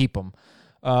should keep him.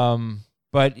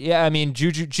 But yeah, I mean,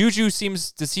 Juju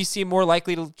does he seem more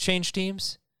likely to change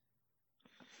teams?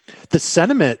 The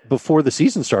sentiment before the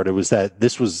season started was that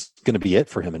this was going to be it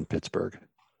for him in Pittsburgh.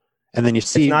 And then you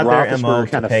see Roethlisberger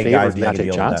kind of favored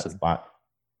Deontay Johnson. I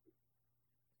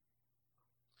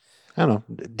don't know.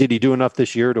 Did he do enough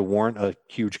this year to warrant a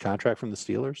huge contract from the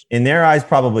Steelers? In their eyes,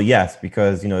 probably yes,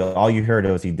 because all you heard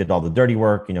was he did all the dirty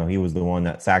work. He was the one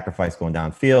that sacrificed going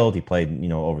downfield. He played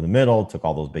over the middle, took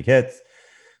all those big hits.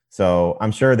 So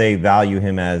I'm sure they value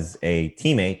him as a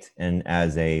teammate and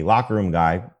as a locker room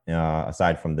guy,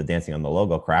 aside from the dancing on the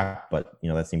logo crap. But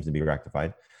that seems to be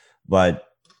rectified. But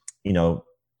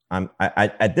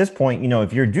at this point,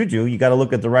 if you're Juju, you got to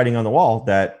look at the writing on the wall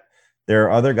that there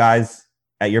are other guys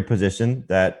at your position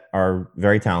that are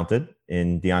very talented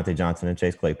in Deontay Johnson and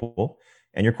Chase Claypool,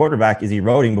 and your quarterback is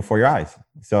eroding before your eyes.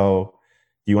 So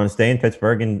do you want to stay in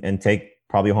Pittsburgh and take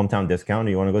probably a hometown discount,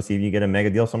 or you want to go see if you get a mega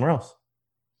deal somewhere else?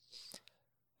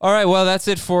 All right, well, that's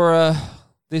it for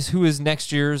this Who Is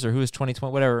Next Year's or Who Is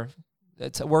 2020, whatever.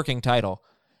 It's a working title.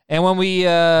 And when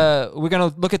we're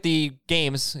going to look at the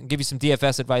games and give you some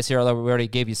DFS advice here, although we already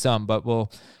gave you some, but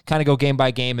we'll kind of go game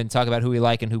by game and talk about who we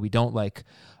like and who we don't like.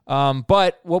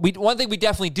 But one thing we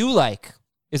definitely do like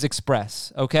is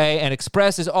Express, okay? And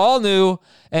Express is all new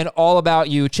and all about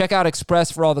you. Check out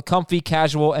Express for all the comfy,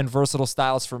 casual, and versatile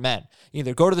styles for men.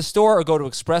 Either go to the store or go to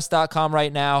express.com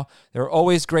right now. There are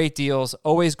always great deals,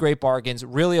 always great bargains,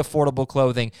 really affordable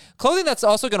clothing. Clothing that's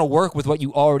also going to work with what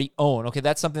you already own, okay?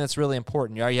 That's something that's really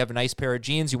important. You have a nice pair of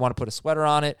jeans, you want to put a sweater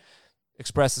on it.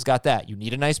 Express has got that. You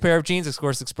need a nice pair of jeans. Of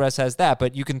course, Express has that.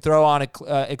 But you can throw on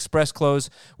Express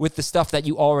clothes with the stuff that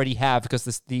you already have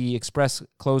because the Express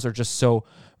clothes are just so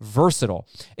versatile.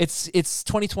 It's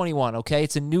 2021, okay?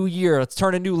 It's a new year. Let's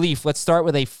turn a new leaf. Let's start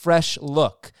with a fresh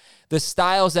look. The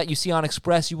styles that you see on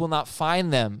Express, you will not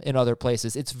find them in other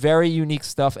places. It's very unique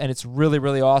stuff, and it's really,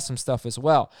 really awesome stuff as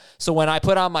well. So when I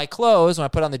put on my clothes, when I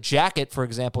put on the jacket, for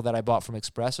example, that I bought from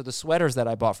Express, or the sweaters that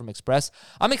I bought from Express,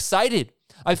 I'm excited.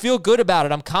 I feel good about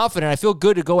it. I'm confident. I feel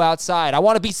good to go outside. I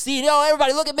want to be seen.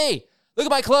 Everybody, look at me. Look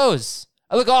at my clothes.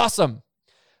 I look awesome.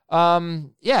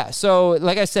 So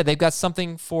like I said, they've got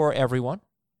something for everyone.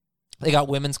 They got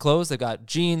women's clothes. They've got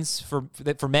jeans for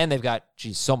men. They've got,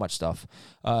 so much stuff.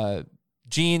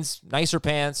 Jeans, nicer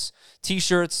pants,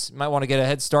 T-shirts. You might want to get a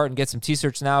head start and get some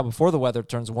T-shirts now before the weather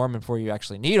turns warm and before you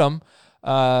actually need them.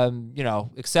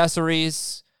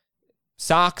 Accessories,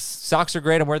 socks. Socks are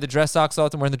great. I'm wearing the dress socks all the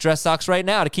time. I'm wearing the dress socks right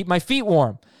now to keep my feet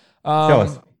warm. Show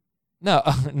us.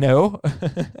 No.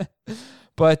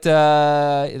 But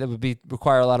it would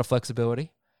require a lot of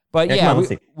flexibility. But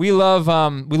we love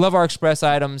our Express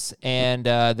items, and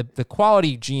the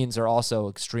quality jeans are also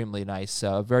extremely nice.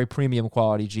 Very premium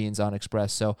quality jeans on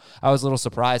Express. So I was a little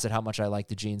surprised at how much I like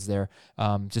the jeans there.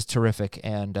 Just terrific,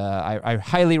 and I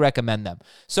highly recommend them.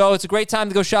 So it's a great time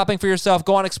to go shopping for yourself.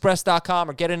 Go on Express.com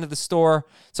or get into the store.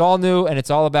 It's all new and it's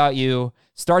all about you.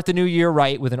 Start the new year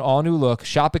right with an all new look.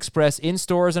 Shop Express in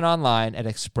stores and online at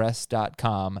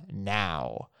Express.com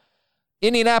now.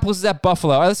 Indianapolis is at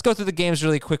Buffalo. All right, let's go through the games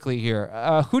really quickly here.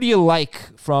 Who do you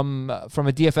like from a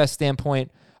DFS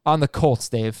standpoint on the Colts,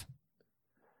 Dave?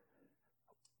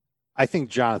 I think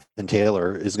Jonathan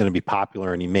Taylor is going to be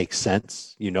popular, and he makes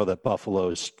sense. You know that Buffalo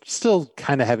is still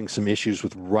kind of having some issues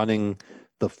with running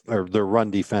their run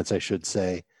defense, I should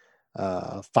say.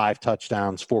 5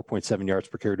 touchdowns, 4.7 yards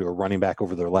per carry to a running back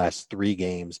over their last 3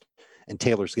 games, and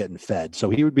Taylor's getting fed. So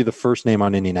he would be the first name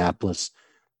on Indianapolis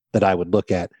that I would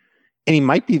look at. And he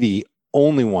might be the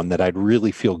only one that I'd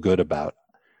really feel good about.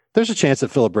 There's a chance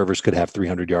that Phillip Rivers could have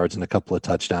 300 yards and a couple of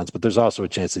touchdowns, but there's also a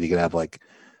chance that he could have like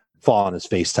fall on his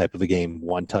face type of a game,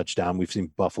 1 touchdown. We've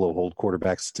seen Buffalo hold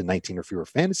quarterbacks to 19 or fewer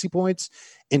fantasy points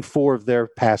in 4 of their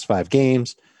past 5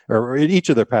 games, or in each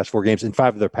of their past 4 games, in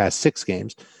 5 of their past 6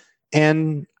 games.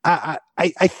 And I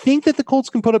think that the Colts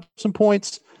can put up some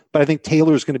points, but I think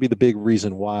Taylor is going to be the big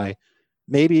reason why.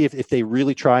 Maybe if they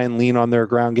really try and lean on their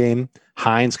ground game,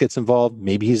 Hines gets involved.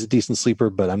 Maybe he's a decent sleeper,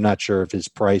 but I'm not sure if his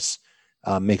price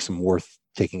makes him worth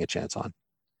taking a chance on.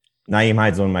 Nyheim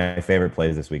Hines is one of my favorite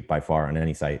plays this week by far on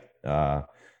any site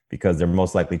because they're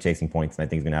most likely chasing points, and I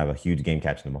think he's going to have a huge game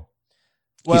catching the ball.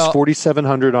 Well, he's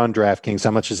 4,700 on DraftKings.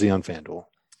 How much is he on FanDuel?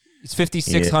 He's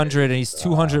 5,600, and he's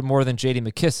 200 more than J.D.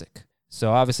 McKissic.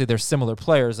 So obviously they're similar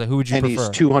players. Who would you prefer? And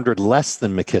he's 200 less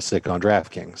than McKissic on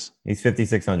DraftKings. He's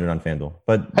 5,600 on FanDuel,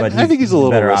 but I think he's a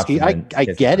little risky. I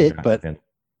get it, but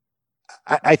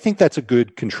I think that's a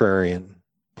good contrarian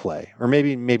play, or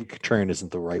maybe contrarian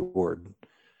isn't the right word.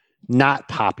 Not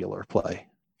popular play,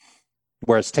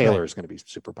 whereas Taylor is going to be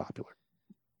super popular.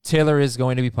 Taylor is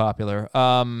going to be popular.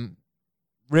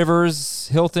 Rivers,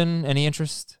 Hilton, any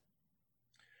interest?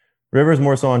 Rivers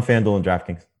more so on FanDuel and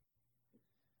DraftKings.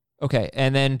 Okay,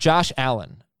 and then Josh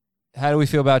Allen. How do we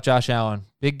feel about Josh Allen?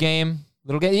 Big game,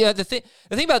 little game? Yeah, the thing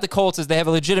about the Colts is they have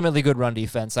a legitimately good run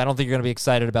defense. I don't think you're going to be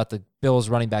excited about the Bills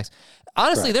running backs.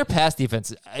 Honestly, their pass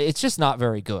defense, it's just not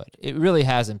very good. It really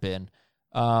hasn't been.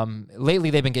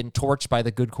 Lately, they've been getting torched by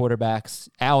the good quarterbacks.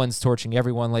 Allen's torching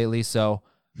everyone lately, so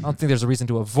I don't think there's a reason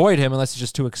to avoid him unless it's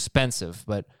just too expensive.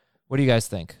 But what do you guys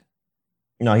think?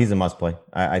 No, he's a must play.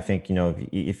 I think,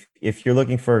 if you're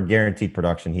looking for guaranteed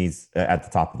production, he's at the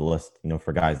top of the list,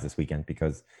 for guys this weekend,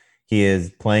 because he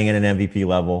is playing at an MVP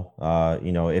level.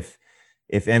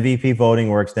 If MVP voting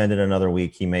were extended another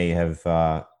week, he may have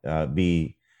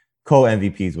be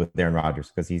co-MVPs with Aaron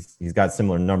Rodgers, because he's got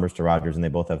similar numbers to Rodgers and they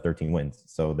both have 13 wins.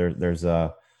 So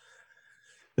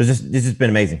it's just been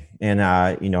amazing. And,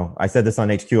 I said this on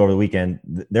HQ over the weekend.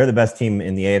 They're the best team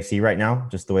in the AFC right now,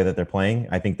 just the way that they're playing.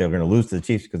 I think they're going to lose to the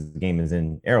Chiefs because the game is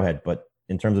in Arrowhead. But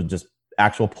in terms of just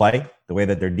actual play, the way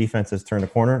that their defense has turned the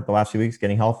corner the last few weeks,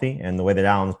 getting healthy, and the way that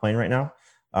Allen's playing right now,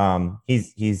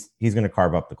 he's going to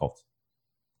carve up the Colts.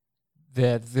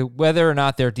 The whether or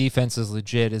not their defense is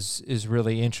legit is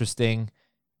really interesting.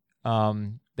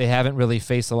 They haven't really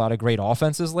faced a lot of great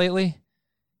offenses lately.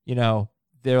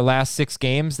 Their last 6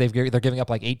 games, they're giving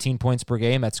up like 18 points per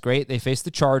game. That's great. They faced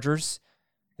the Chargers,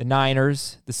 the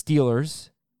Niners, the Steelers,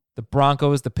 the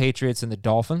Broncos, the Patriots, and the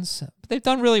Dolphins. But they've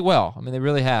done really well. I mean, they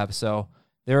really have. So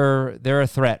they're a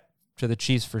threat to the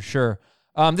Chiefs for sure.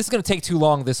 This is going to take too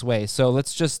long this way. So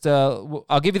let's just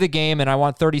I'll give you the game, and I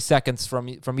want 30 seconds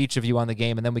from each of you on the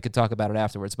game, and then we can talk about it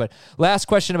afterwards. But last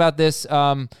question about this.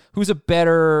 Who's a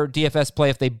better DFS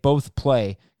play if they both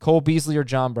play? Cole Beasley or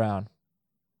John Brown?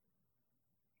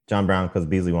 John Brown, because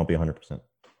Beasley won't be 100%.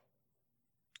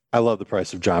 I love the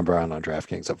price of John Brown on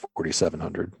DraftKings at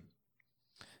 4,700.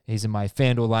 He's in my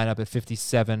FanDuel lineup at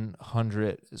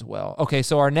 5,700 as well. Okay,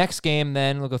 so our next game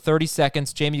then, we'll go 30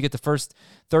 seconds. Jamie, you get the first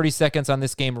 30 seconds on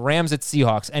this game. Rams at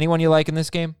Seahawks. Anyone you like in this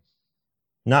game?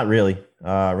 Not really.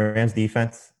 Rams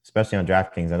defense, especially on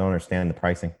DraftKings, I don't understand the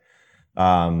pricing.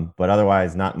 But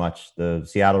otherwise, not much. The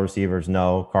Seattle receivers,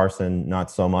 no. Carson, not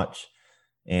so much.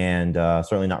 And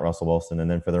certainly not Russell Wilson. And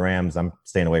then for the Rams, I'm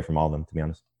staying away from all of them, to be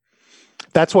honest.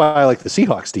 That's why I like the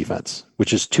Seahawks defense,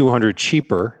 which is $200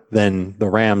 cheaper than the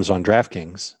Rams on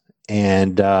DraftKings.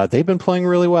 And they've been playing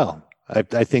really well.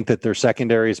 I think that their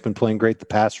secondary has been playing great. The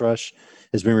pass rush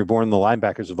has been reborn. The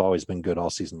linebackers have always been good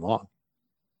all season long.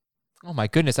 Oh, my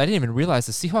goodness. I didn't even realize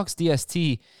the Seahawks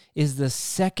DST is the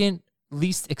second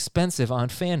least expensive on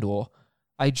FanDuel.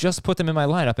 I just put them in my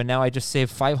lineup, and now I just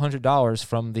saved $500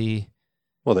 from the...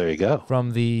 Well, there you go.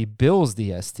 From the Bills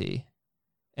DST.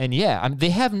 And yeah,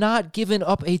 they have not given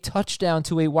up a touchdown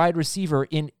to a wide receiver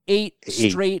in 8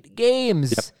 straight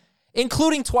games,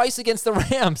 including twice against the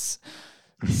Rams.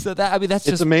 So that's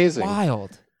just amazing.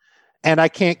 Wild. And I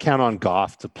can't count on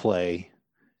Goff to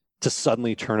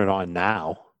suddenly turn it on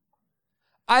now.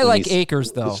 I like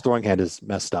Akers, though. His throwing hand is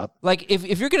messed up. Like,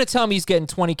 if you're going to tell me he's getting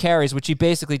 20 carries, which he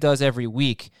basically does every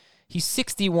week, he's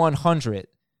 6,100.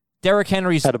 Derrick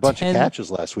Henry's had a bunch of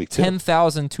catches last week, too.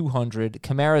 10,200.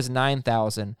 Kamara's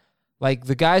 9,000. Like,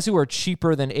 the guys who are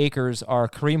cheaper than Akers are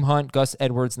Kareem Hunt, Gus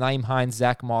Edwards, Nyheim Hines,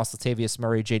 Zach Moss, Latavius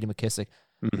Murray, J.D. McKissic.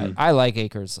 Mm-hmm. I like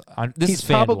Akers. He's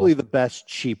probably the best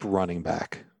cheap running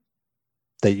back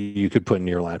that you could put in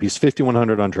your lineup. He's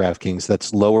 5,100 on DraftKings.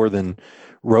 That's lower than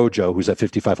Rojo, who's at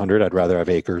 5,500. I'd rather have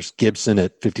Akers. Gibson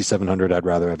at 5,700. I'd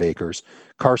rather have Akers.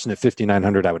 Carson at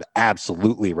 5,900. I would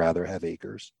absolutely rather have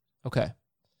Akers. Okay.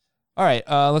 All right,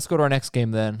 let's go to our next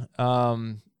game then.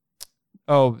 No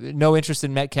interest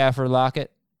in Metcalf or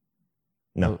Lockett?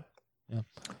 No. Yeah.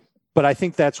 But I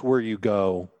think that's where you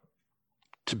go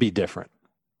to be different.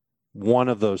 One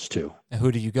of those two. And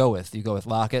who do you go with? Do you go with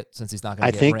Lockett since he's not going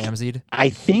to get Ramsey'd? I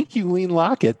think you lean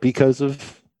Lockett because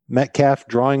of Metcalf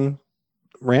drawing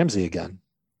Ramsey again.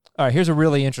 All right, here's a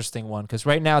really interesting one because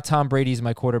right now Tom Brady's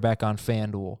my quarterback on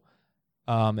FanDuel,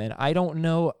 and I don't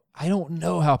know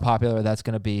how popular that's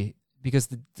going to be because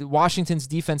the Washington's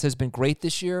defense has been great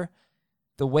this year.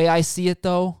 The way I see it,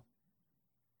 though,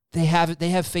 they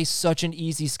have faced such an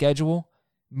easy schedule.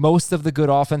 Most of the good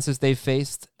offenses they've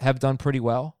faced have done pretty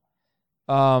well.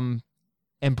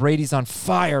 And Brady's on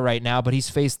fire right now, but he's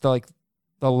faced the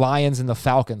Lions and the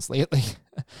Falcons lately.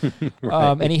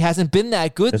 Right. And he hasn't been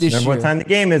that good this year. Remember what time the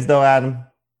game is, though, Adam.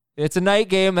 It's a night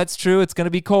game. That's true. It's going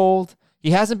to be cold.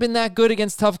 He hasn't been that good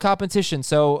against tough competition,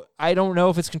 so I don't know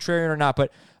if it's contrarian or not.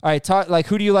 But all right,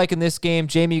 who do you like in this game?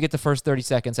 Jamie, you get the first 30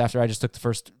 seconds after I just took the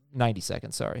first 90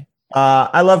 seconds. Sorry.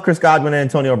 I love Chris Godwin and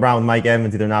Antonio Brown with Mike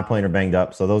Evans. Either not playing or banged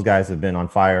up. So those guys have been on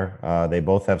fire. They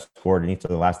both have scored in each of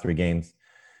the last 3 games.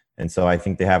 And so I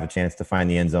think they have a chance to find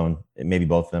the end zone, maybe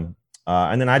both of them.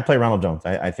 And then I'd play Ronald Jones.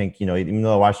 I think, even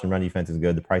though the Washington run defense is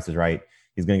good, the price is right.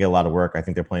 He's going to get a lot of work. I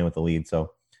think they're playing with the lead.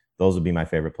 So those would be my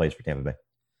favorite plays for Tampa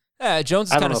Bay.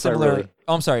 Jones is kind of similar.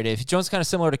 Oh, I'm sorry, Dave. Jones is kind of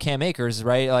similar to Cam Akers,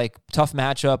 right? Like tough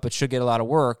matchup, but should get a lot of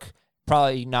work.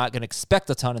 Probably not going to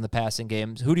expect a ton in the passing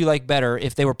games. Who do you like better?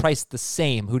 If they were priced the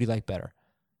same, who do you like better?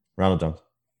 Ronald Jones.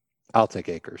 I'll take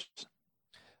Akers.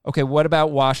 Okay, what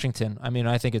about Washington? I mean,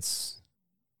 I think it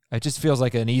just feels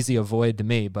like an easy avoid to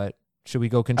me, but should we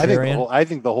go contrarian? I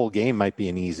think the whole game might be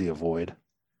an easy avoid.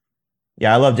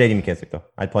 Yeah, I love J.D. McKissick, though.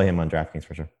 I'd play him on DraftKings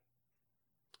for sure.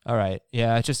 All right.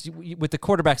 Yeah, just with the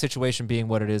quarterback situation being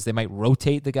what it is, they might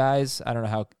rotate the guys. I don't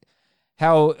know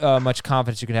how much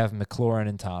confidence you can have in McLaurin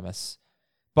and Thomas.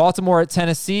 Baltimore at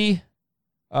Tennessee.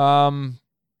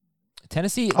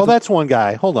 Tennessee. Oh, that's one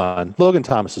guy. Hold on. Logan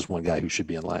Thomas is one guy who should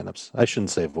be in lineups. I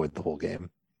shouldn't say avoid the whole game.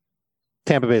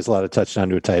 Tampa Bay has allowed a touchdown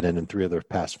to a tight end in 3 of their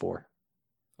past 4.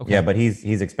 Okay. Yeah, but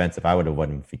he's expensive. I would avoid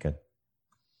him if he could.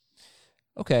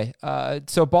 Okay.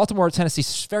 So Baltimore at Tennessee.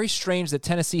 Very strange that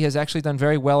Tennessee has actually done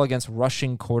very well against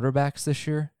rushing quarterbacks this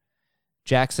year.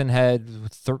 Jackson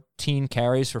had 13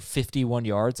 carries for 51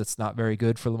 yards. That's not very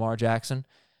good for Lamar Jackson.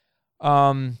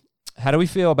 How do we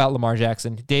feel about Lamar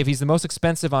Jackson? Dave, he's the most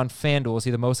expensive on FanDuel. Is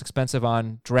he the most expensive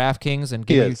on DraftKings? And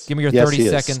give me your 30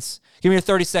 seconds. Give me your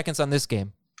 30 seconds on this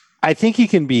game. I think he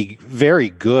can be very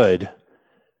good,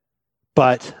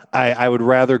 but I would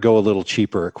rather go a little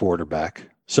cheaper at quarterback.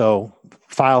 So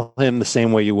file him the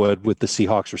same way you would with the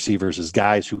Seahawks receivers as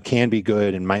guys who can be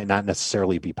good and might not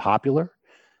necessarily be popular.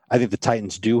 I think the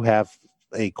Titans do have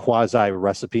a quasi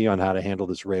recipe on how to handle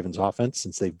this Ravens offense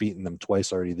since they've beaten them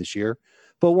twice already this year.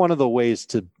 But one of the ways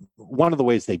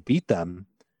they beat them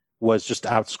was just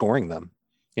outscoring them.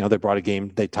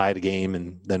 They tied a game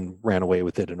and then ran away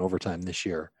with it in overtime this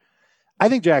year. I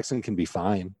think Jackson can be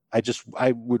fine.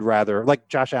 I would rather, like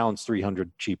Josh Allen's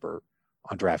 300 cheaper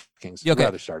on DraftKings. Okay. I'd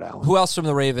rather start Allen. Who else from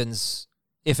the Ravens,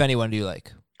 if anyone, do you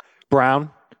like? Brown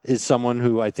is someone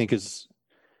who I think is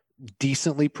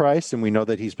decently priced, and we know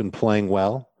that he's been playing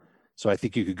well. So I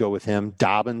think you could go with him.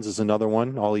 Dobbins is another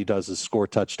one. All he does is score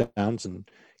touchdowns and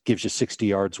gives you 60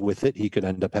 yards with it. He could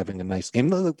end up having a nice game.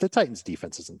 The Titans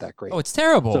defense isn't that great. Oh, it's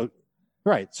terrible.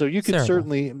 So you could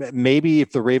certainly, maybe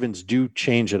if the Ravens do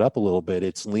change it up a little bit,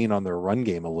 it's lean on their run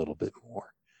game a little bit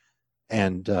more.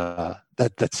 And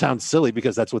that sounds silly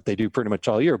because that's what they do pretty much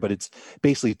all year, but it's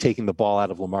basically taking the ball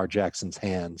out of Lamar Jackson's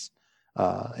hands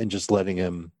and just letting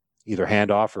him either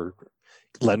hand off or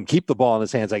let him keep the ball in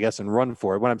his hands, I guess, and run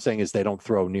for it. What I'm saying is they don't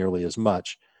throw nearly as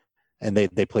much, and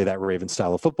they play that Raven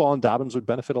style of football, and Dobbins would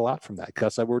benefit a lot from that.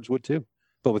 Gus Edwards would too.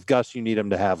 But with Gus, you need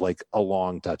him to have like a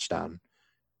long touchdown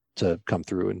to come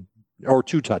through, or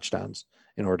 2 touchdowns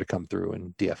in order to come through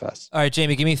in DFS. All right,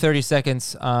 Jamie, give me 30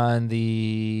 seconds on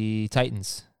the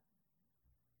Titans.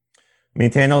 I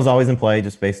mean, Tannehill's always in play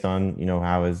just based on,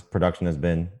 how his production has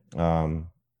been.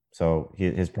 So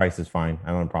his price is fine. I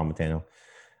don't have a problem with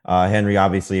Tannehill. Henry,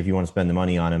 obviously, if you want to spend the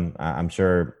money on him, I'm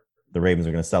sure the Ravens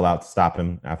are going to sell out to stop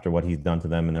him after what he's done to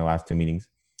them in their last 2 meetings.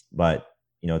 But,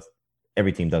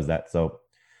 every team does that. So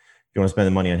if you want to spend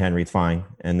the money on Henry, it's fine.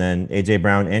 And then A.J.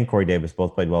 Brown and Corey Davis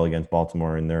both played well against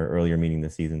Baltimore in their earlier meeting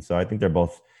this season. So I think they're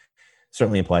both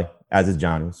certainly in play, as is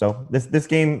Johnny. So this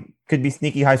game could be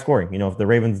sneaky high scoring. If the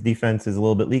Ravens defense is a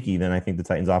little bit leaky, then I think the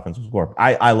Titans offense will score.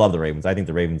 I love the Ravens. I think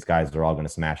the Ravens guys are all going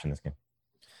to smash in this game.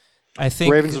 I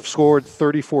think Ravens have scored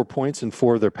 34 points in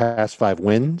 4 of their past 5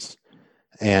 wins,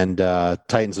 and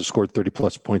Titans have scored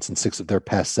 30-plus points in 6 of their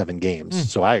past 7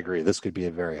 games. So I agree. This could be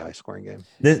a very high-scoring game.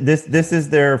 This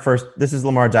is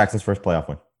Lamar Jackson's first playoff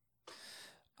win.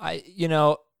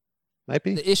 Might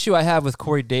be. The issue I have with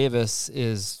Corey Davis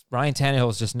is Ryan Tannehill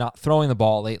is just not throwing the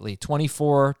ball lately.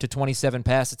 24 to 27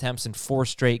 pass attempts in 4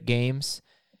 straight games.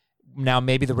 Now,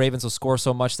 maybe the Ravens will score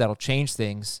so much that'll change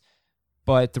things.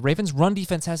 But the Ravens' run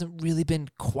defense hasn't really been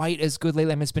quite as good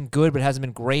lately. I mean, it's been good, but it hasn't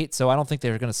been great. So I don't think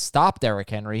they're going to stop Derrick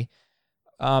Henry.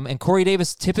 And Corey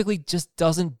Davis typically just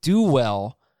doesn't do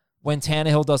well when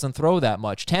Tannehill doesn't throw that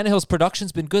much. Tannehill's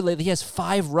production's been good lately. He has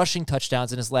 5 rushing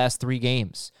touchdowns in his last 3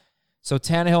 games. So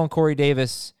Tannehill and Corey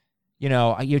Davis, you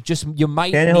might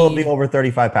Tannehill will be over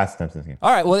 35 pass attempts in this game.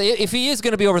 All right, well, if he is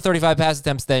going to be over 35 pass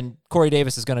attempts, then Corey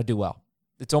Davis is going to do well.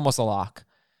 It's almost a lock.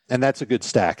 And that's a good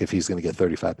stack if he's going to get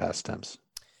 35 pass attempts.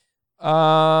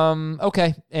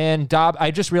 Okay. And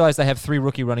I just realized I have 3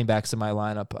 rookie running backs in my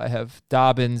lineup. I have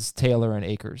Dobbins, Taylor, and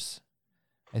Akers.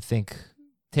 I think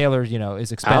Taylor,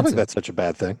 is expensive. I don't think that's such a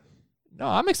bad thing. No,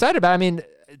 I'm excited about it. I mean,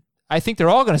 I think they're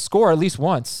all going to score at least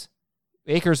once.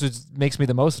 Akers makes me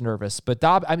the most nervous, but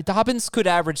Dobbins could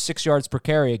average 6 yards per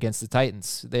carry against the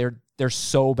Titans. They're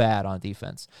so bad on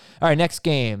defense. All right, next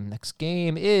game. Next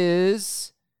game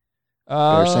is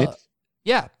Bears Saints.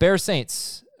 Yeah, Bears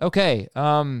Saints. Okay.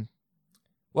 Well,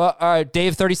 all right,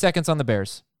 Dave. 30 seconds on the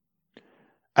Bears.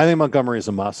 I think Montgomery is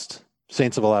a must.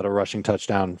 Saints have allowed a rushing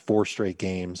touchdown 4 straight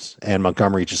games, and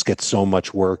Montgomery just gets so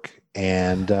much work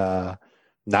and.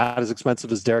 Not as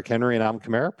expensive as Derrick Henry and Alvin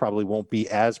Kamara. Probably won't be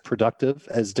as productive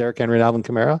as Derrick Henry and Alvin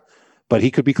Kamara, but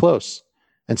he could be close.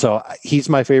 And so he's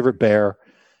my favorite Bear.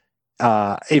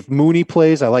 If Mooney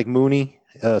plays, I like Mooney,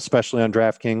 especially on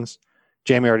DraftKings.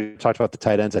 Jamie already talked about the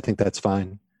tight ends. I think that's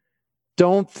fine. I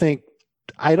don't think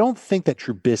that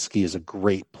Trubisky is a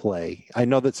great play. I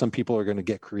know that some people are going to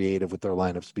get creative with their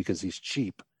lineups because he's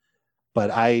cheap, but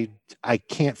I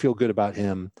can't feel good about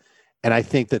him. And I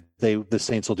think that the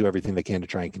Saints will do everything they can to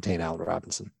try and contain Allen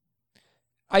Robinson.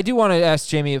 I do want to ask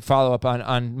Jamie a follow-up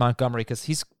on Montgomery because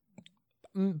he's,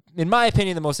 in my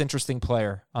opinion, the most interesting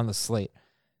player on the slate.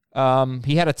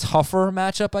 He had a tougher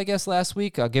matchup, I guess, last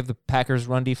week. I'll give the Packers'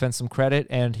 run defense some credit,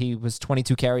 and he was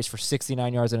 22 carries for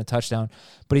 69 yards and a touchdown,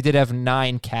 but he did have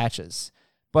 9 catches.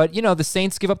 But, the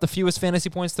Saints give up the fewest fantasy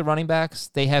points to running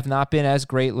backs. They have not been as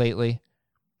great lately.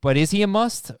 But is he a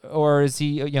must, or is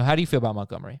he, how do you feel about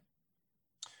Montgomery?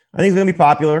 I think it's going to be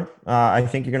popular. I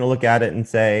think you're going to look at it and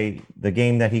say the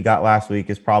game that he got last week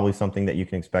is probably something that you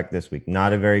can expect this week.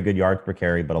 Not a very good yards per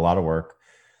carry, but a lot of work.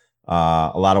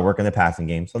 A lot of work in the passing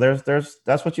game. So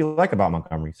that's what you like about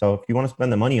Montgomery. So if you want to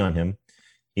spend the money on him,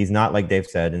 he's not, like Dave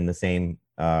said, in the same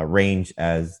range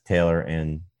as Taylor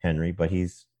and Henry, but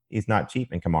he's not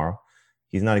cheap. And Kamara,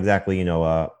 he's not exactly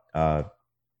a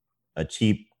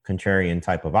cheap contrarian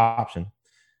type of option.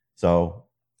 So.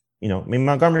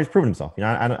 Montgomery's proven himself.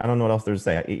 I don't know what else there's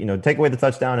to say. Take away the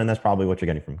touchdown, and that's probably what you're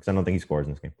getting from him because I don't think he scores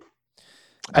in this game.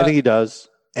 I think he does.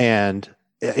 And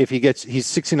if he's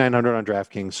 6,900 on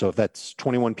DraftKings. So if that's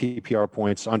 21 PPR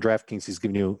points on DraftKings, he's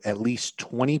giving you at least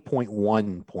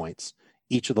 20.1 points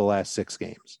each of the last 6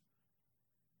 games.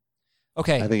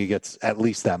 Okay. I think he gets at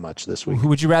least that much this week.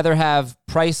 Would you rather have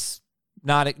price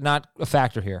not a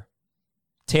factor here?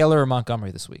 Taylor or Montgomery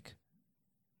this week?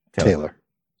 Taylor.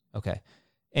 Okay.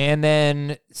 And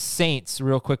then Saints,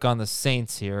 real quick on the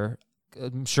Saints here.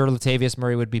 I'm sure Latavius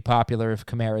Murray would be popular if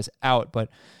Kamara's out, but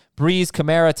Breeze,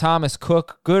 Kamara, Thomas,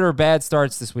 Cook, good or bad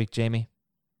starts this week, Jamie?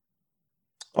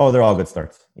 Oh, they're all good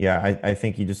starts. Yeah, I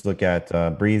think you just look at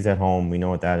Breeze at home. We know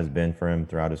what that has been for him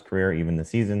throughout his career, even this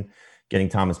season. Getting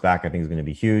Thomas back, I think, is going to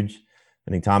be huge.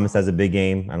 I think Thomas has a big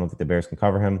game. I don't think the Bears can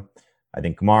cover him. I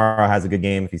think Kamara has a good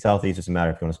game if he's healthy. It's just a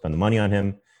matter if you want to spend the money on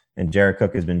him. And Jared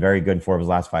Cook has been very good in 4 of his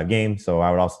last 5 games, so I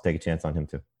would also take a chance on him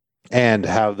too. And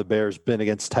how have the Bears been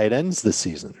against tight ends this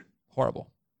season?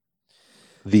 Horrible.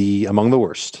 Among the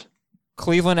worst.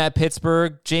 Cleveland at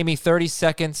Pittsburgh. Jamie, 30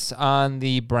 seconds on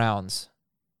the Browns.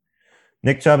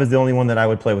 Nick Chubb is the only one that I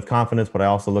would play with confidence, but I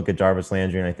also look at Jarvis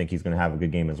Landry, and I think he's going to have a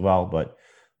good game as well, but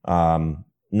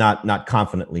not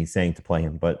confidently saying to play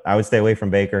him. But I would stay away from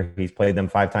Baker. He's played them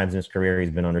 5 times in his career.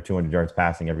 He's been under 200 yards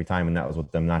passing every time, and that was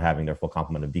with them not having their full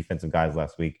complement of defensive guys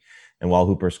last week. And while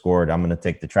Hooper scored, I'm going to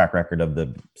take the track record of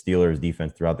the Steelers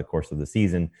defense throughout the course of the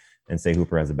season and say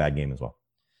Hooper has a bad game as well.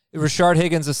 Rashard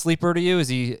Higgins a sleeper to you? Is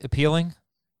he appealing?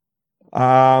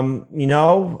 How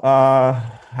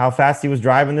fast he was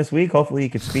driving this week. Hopefully he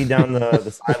could speed down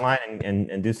the sideline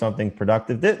and do something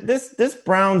productive. This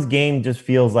Browns game just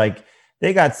feels like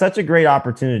they got such a great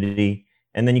opportunity.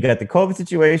 And then you got the COVID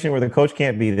situation where the coach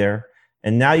can't be there.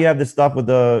 And now you have this stuff with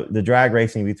the drag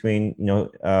racing between,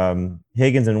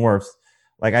 Higgins and Wirfs.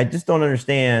 Like, I just don't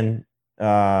understand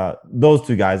those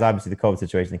two guys. Obviously, the COVID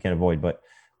situation they can't avoid. But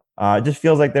It just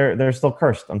feels like they're still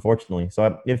cursed, unfortunately.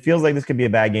 So it feels like this could be a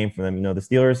bad game for them. You know, the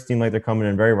Steelers seem like they're coming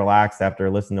in very relaxed after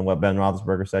listening to what Ben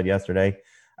Roethlisberger said yesterday.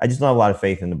 I just don't have a lot of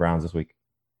faith in the Browns this week.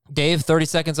 Dave, 30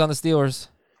 seconds on the Steelers.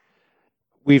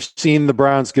 We've seen the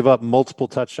Browns give up multiple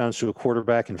touchdowns to a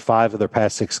quarterback in 5 of their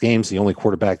past 6 games. The only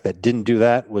quarterback that didn't do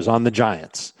that was on the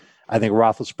Giants. I think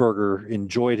Roethlisberger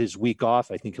enjoyed his week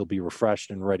off. I think he'll be refreshed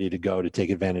and ready to go to take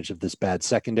advantage of this bad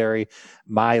secondary.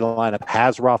 My lineup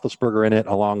has Roethlisberger in it,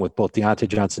 along with both Deontay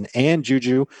Johnson and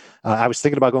Juju. I was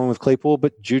thinking about going with Claypool,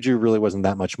 but Juju really wasn't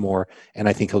that much more, and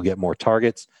I think he'll get more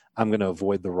targets. I'm going to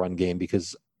avoid the run game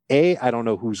because, A, I don't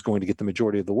know who's going to get the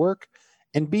majority of the work,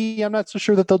 and B, I'm not so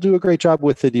sure that they'll do a great job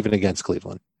with it even against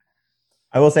Cleveland.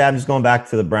 I will say I'm just going back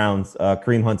to the Browns.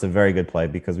 Kareem Hunt's a very good play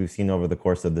because we've seen over the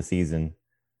course of the season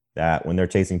that when they're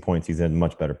chasing points, he's in a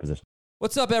much better position.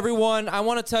 What's up, everyone? I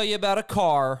want to tell you about a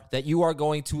car that you are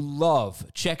going to love.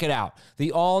 Check it out.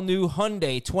 The all-new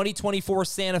Hyundai 2024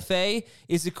 Santa Fe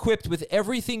is equipped with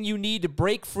everything you need to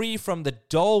break free from the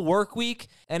dull work week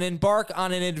and embark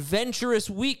on an adventurous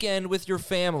weekend with your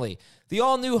family. The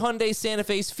all-new Hyundai Santa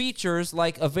Fe's features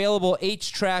like available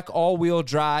H-Track all-wheel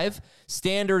drive,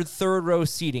 standard third-row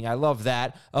seating, I love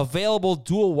that, available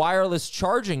dual wireless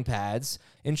charging pads,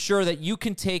 ensure that you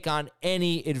can take on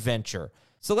any adventure.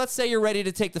 So let's say you're ready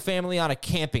to take the family on a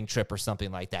camping trip or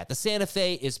something like that. The Santa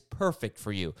Fe is perfect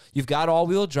for you. You've got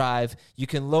all-wheel drive. You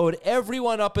can load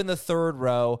everyone up in the third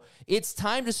row. It's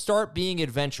time to start being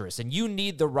adventurous, and you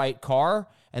need the right car,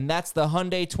 and that's the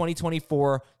Hyundai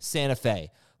 2024 Santa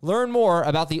Fe. Learn more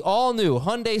about the all-new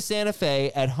Hyundai Santa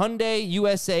Fe at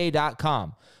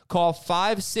HyundaiUSA.com. Call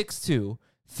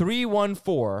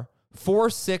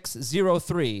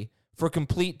 562-314-4603 for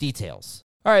complete details.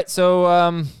 All right,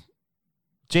 so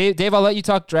Dave, I'll let you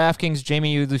talk DraftKings.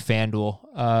 Jamie, you do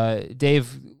FanDuel.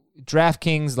 Dave,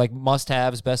 DraftKings, like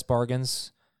must-haves, best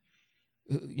bargains.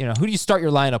 You know, who do you start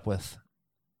your lineup with?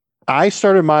 I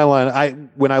started my line.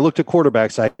 When I looked at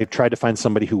quarterbacks, I tried to find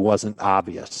somebody who wasn't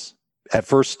obvious at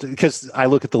first, because I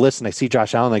look at the list and I see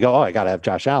Josh Allen. I go, oh, I got to have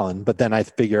Josh Allen. But then I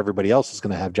figure everybody else is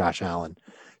going to have Josh Allen.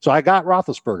 So I got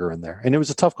Roethlisberger in there. And it was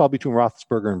a tough call between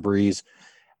Roethlisberger and Breeze.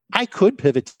 I could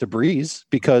pivot to Breeze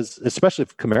because, especially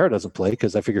if Kamara doesn't play,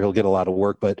 because I figure he'll get a lot of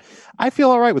work. But I feel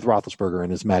all right with Roethlisberger in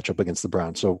his matchup against the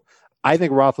Browns. So I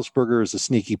think Roethlisberger is a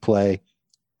sneaky play.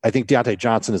 I think Deontay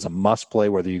Johnson is a must play,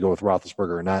 whether you go with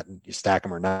Roethlisberger or not, and you stack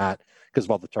him or not, because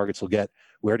of all the targets he'll get.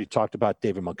 We already talked about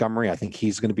David Montgomery. I think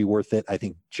he's going to be worth it. I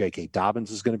think J.K.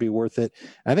 Dobbins is going to be worth it.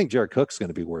 I think Jared Cook's going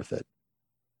to be worth it.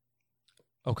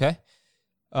 Okay.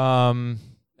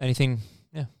 Anything?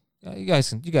 Yeah. You guys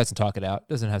can talk it out. It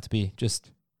doesn't have to be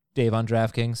just Dave on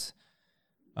DraftKings.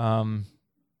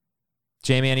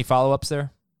 Jamie, any follow-ups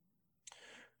there?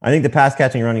 I think the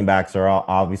pass-catching running backs are all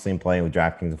obviously in play with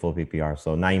DraftKings and full PPR.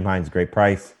 So Nyheim Hines, great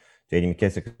price. J.D.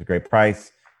 McKissic is a great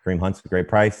price. Kareem Hunt's a great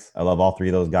price. I love all three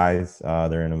of those guys.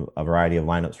 They're in a variety of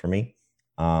lineups for me.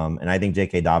 And I think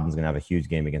J.K. Dobbins is going to have a huge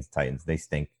game against the Titans. They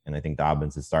stink. And I think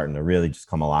Dobbins is starting to really just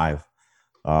come alive.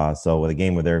 So with a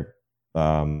game where they're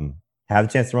have a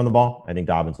chance to run the ball, I think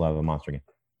Dobbins will have a monster game.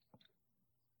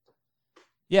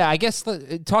 Yeah, I guess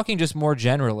talking just more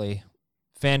generally,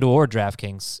 FanDuel or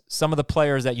DraftKings, some of the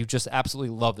players that you just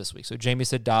absolutely love this week. So Jamie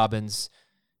said Dobbins.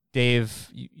 Dave,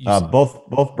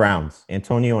 both Browns,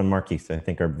 Antonio and Marquise, I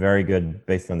think are very good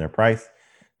based on their price,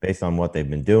 based on what they've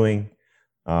been doing.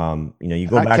 You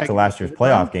go back to last year's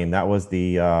playoff game. That was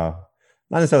the not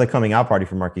necessarily coming out party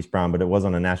for Marquise Brown, but it was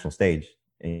on a national stage.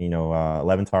 And,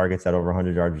 11 targets at over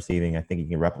 100 yards receiving. I think he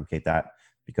can replicate that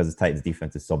because the Titans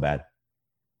defense is so bad.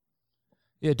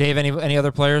 Yeah, Dave, any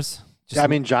other players?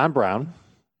 John Brown,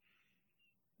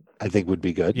 I think would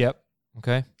be good. Yep.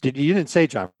 Okay. You didn't say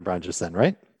John Brown just then,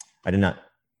 right? I did not.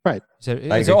 Right.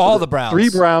 So all the Browns. 3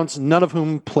 Browns, none of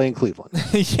whom play in Cleveland.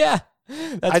 Yeah.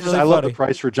 I love the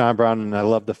price for John Brown, and I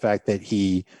love the fact that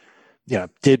he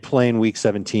did play in week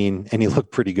 17, and he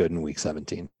looked pretty good in week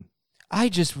 17. I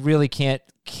just really can't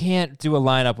do a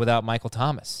lineup without Michael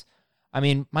Thomas. I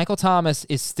mean, Michael Thomas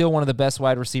is still one of the best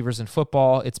wide receivers in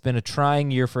football. It's been a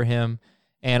trying year for him.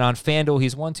 And on FanDuel,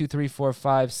 he's 1, 2, 3, 4,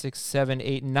 5, 6, 7,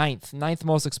 8, ninth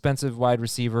most expensive wide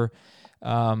receiver.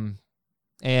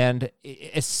 And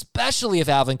especially if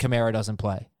Alvin Kamara doesn't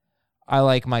play, I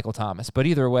like Michael Thomas. But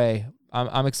either way,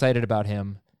 I'm excited about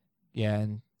him. Yeah,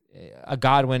 and a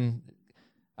Godwin.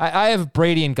 I have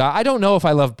Brady and God. I don't know if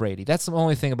I love Brady. That's the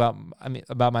only thing about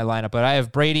my lineup. But I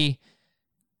have Brady,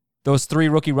 those 3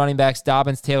 rookie running backs: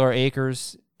 Dobbins, Taylor,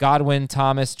 Akers, Godwin,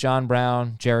 Thomas, John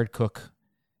Brown, Jared Cook,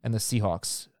 and the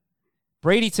Seahawks.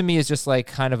 Brady to me is just like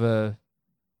kind of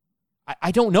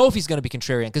I don't know if he's going to be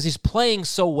contrarian because he's playing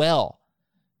so well.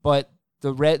 But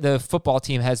the football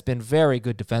team has been very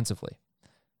good defensively.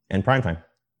 And primetime.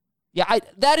 Yeah,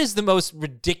 that is the most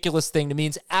ridiculous thing to me.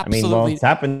 It's absolutely. Well, it's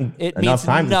happened it enough means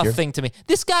times nothing to me.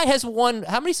 This guy has won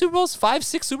how many Super Bowls? 5,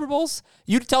 6 Super Bowls?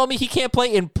 You telling me he can't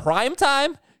play in prime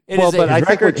time? His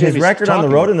record on the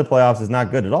road in the playoffs is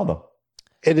not good at all, though.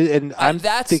 And I'm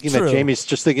thinking true. that Jamie's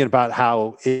just thinking about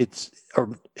how it's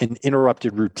an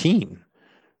interrupted routine.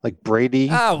 Like Brady,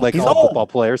 all football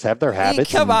players have their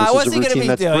habits. Come on, what's he going to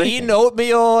be doing? Eating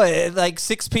oatmeal at like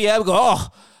 6 p.m. Go,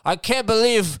 I can't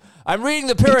believe I'm reading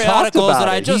the periodicals and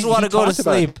I just want to go to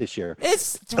sleep. This year.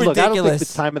 It's ridiculous. Look, I don't think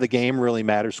the time of the game really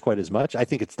matters quite as much. I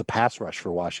think it's the pass rush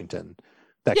for Washington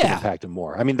that can impact him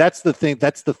more. I mean, that's the thing.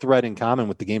 That's the thread in common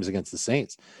with the games against the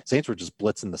Saints. Saints were just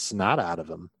blitzing the snot out of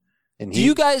him. And do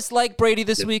you guys like Brady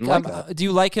this week? Do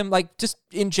you like him, like, just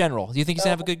in general? Do you think he's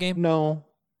going to have a good game? No.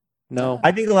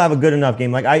 I think he'll have a good enough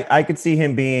game. Like, I could see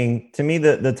him being, to me,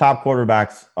 the top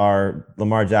quarterbacks are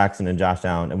Lamar Jackson and Josh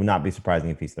Allen. It would not be surprising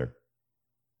if he's third.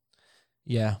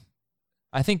 Yeah.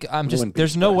 I think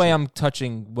there's no way I'm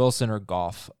touching Wilson or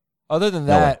Goff. Other than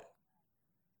that,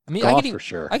 I mean, Goff for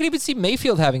sure. I could even see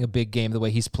Mayfield having a big game the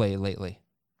way he's played lately.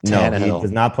 No, he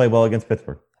does not play well against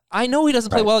Pittsburgh. I know he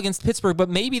doesn't play well against Pittsburgh, but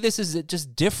maybe this is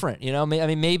just different. You know, I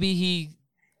mean, maybe he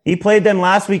played them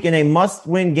last week in a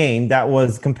must-win game that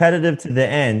was competitive to the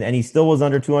end, and he still was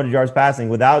under 200 yards passing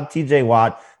without T.J.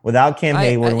 Watt, without Cam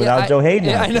Hayward, and without Joe Hayden.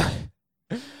 Yeah, I know.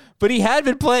 But he had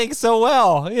been playing so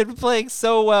well.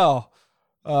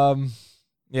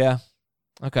 Yeah.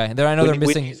 Okay. I know they're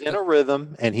missing. When he's in a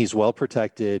rhythm and he's well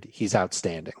protected, he's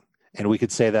outstanding. And we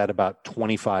could say that about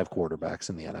 25 quarterbacks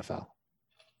in the NFL.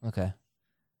 Okay.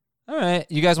 All right.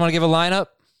 You guys want to give a lineup?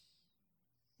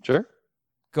 Sure.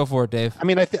 Go for it, Dave. I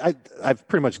mean, I've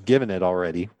pretty much given it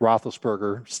already.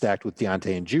 Roethlisberger stacked with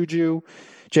Deontay and Juju.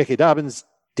 J.K. Dobbins,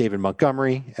 David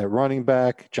Montgomery at running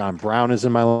back. John Brown is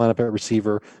in my lineup at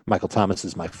receiver. Michael Thomas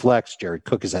is my flex. Jared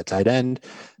Cook is at tight end.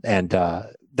 And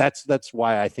that's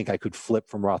why I think I could flip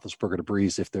from Roethlisberger to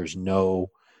Breeze if there's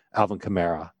no Alvin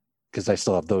Kamara, because I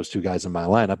still have those two guys in my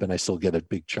lineup and I still get a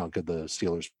big chunk of the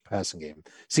Steelers passing game.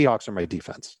 Seahawks are my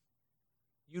defense.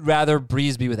 You'd rather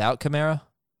Breeze be without Kamara?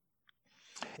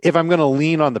 If I'm going to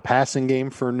lean on the passing game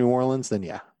for New Orleans, then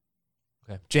yeah.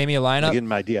 Okay. Jamie, a lineup? Like in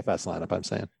my DFS lineup, I'm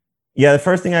saying. Yeah, the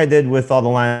first thing I did with all the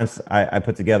lineups I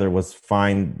put together was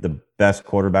find the best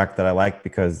quarterback that I like,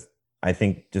 because I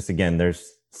think just, again,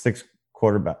 there's 12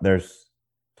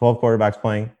 quarterbacks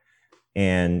playing,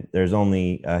 and there's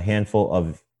only a handful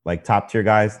of like top tier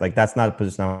guys. Like, that's not a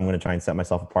position I'm going to try and set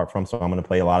myself apart from. So I'm going to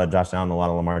play a lot of Josh Allen, a lot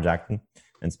of Lamar Jackson,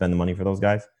 and spend the money for those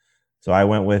guys. So I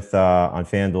went with, on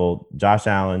FanDuel, Josh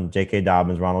Allen, J.K.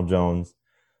 Dobbins, Ronald Jones,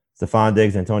 Stephon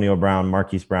Diggs, Antonio Brown,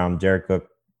 Marquise Brown, Jared Cook,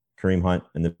 Kareem Hunt,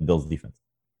 and the Bills defense.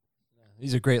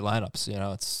 These are great lineups. You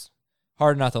know, it's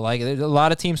hard not to like it. There's a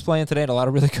lot of teams playing today, and a lot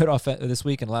of really good this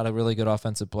week, and a lot of really good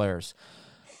offensive players.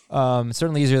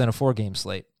 Certainly easier than a 4-game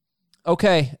slate.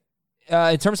 Okay.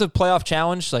 In terms of playoff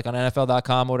challenge, like on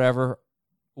NFL.com or whatever,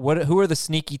 who are the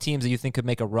sneaky teams that you think could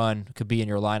make a run, could be in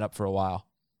your lineup for a while?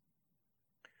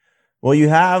 Well, you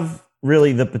have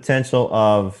really the potential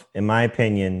of, in my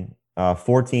opinion,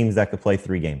 4 teams that could play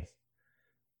 3 games.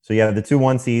 So you have the 2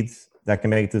 1 seeds that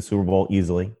can make it to the Super Bowl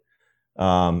easily.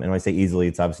 And when I say easily,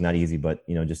 it's obviously not easy, but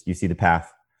just you see the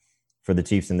path for the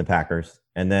Chiefs and the Packers.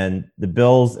 And then the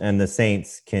Bills and the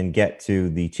Saints can get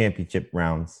to the championship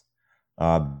rounds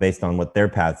based on what their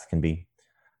paths can be.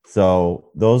 So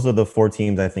those are the 4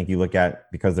 teams I think you look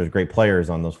at, because there's great players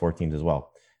on those 4 teams as well.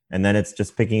 And then it's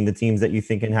just picking the teams that you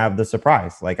think can have the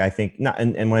surprise. Like, I think not,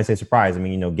 and when I say surprise, I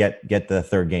mean, get the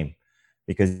 3rd game,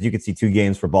 because you could see 2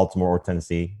 games for Baltimore or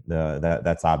Tennessee.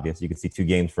 That's obvious. You could see 2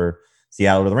 games for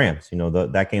Seattle or the Rams.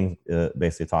 That game's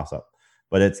basically a toss up.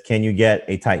 But it's, can you get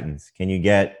a Titans? Can you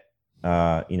get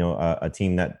a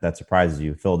team that surprises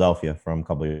you? Philadelphia from a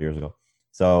couple of years ago.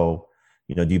 So,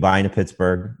 do you buy into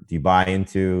Pittsburgh? Do you buy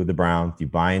into the Browns? Do you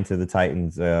buy into the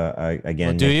Titans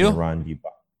again? Do you run? Do you buy?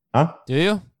 Huh? Do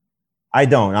you? I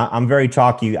don't. I'm very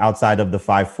chalky outside of the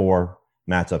 5-4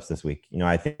 matchups this week.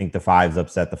 I think the 5s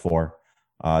upset the 4.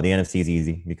 The NFC is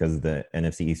easy because the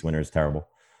NFC East winner is terrible.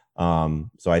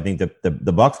 So I think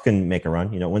the Bucks can make a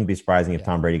run. It wouldn't be surprising if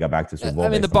Tom Brady got back to Super Bowl. I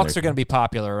mean, the Bucks are going to be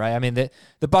popular, right? I mean,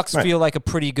 the Bucks feel like a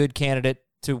pretty good candidate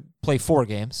to play 4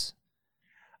 games.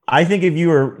 I think if you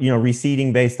were,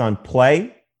 receding based on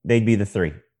play, they'd be the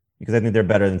 3, because I think they're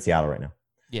better than Seattle right now.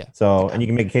 Yeah. So, and you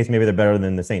can make a case maybe they're better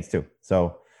than the Saints too.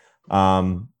 So,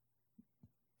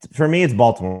 for me, it's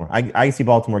Baltimore. I see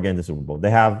Baltimore getting to the Super Bowl. They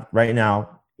have right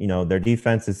now, their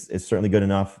defense is certainly good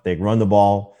enough. They run the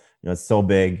ball. It's so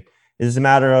big. It's just a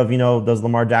matter of, does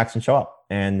Lamar Jackson show up?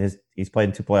 and he's played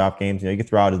in 2 playoff games. You could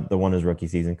throw out the one his rookie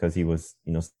season because he was,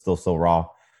 still so raw.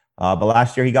 But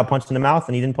last year he got punched in the mouth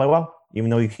and he didn't play well,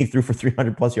 even though he threw for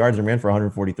 300 plus yards and ran for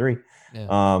 143.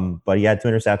 Yeah. But he had 2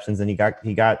 interceptions and he got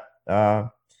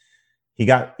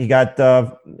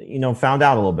found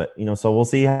out a little bit, so we'll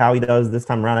see how he does this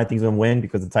time around. I think he's going to win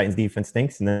because the Titans defense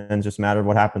stinks, and then it's just a matter of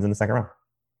what happens in the second round.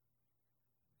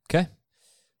 Okay.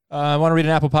 I want to read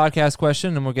an Apple Podcast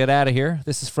question, and we'll get out of here.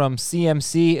 This is from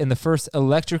CMC in the first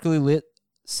electrically lit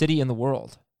city in the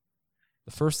world.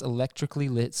 The first electrically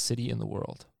lit city in the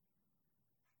world.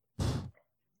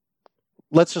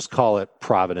 Let's just call it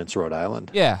Providence, Rhode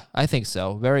Island. Yeah, I think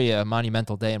so. Very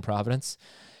monumental day in Providence.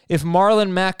 If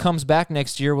Marlon Mack comes back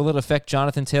next year, will it affect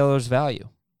Jonathan Taylor's value?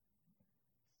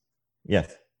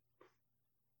 Yes.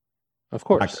 Of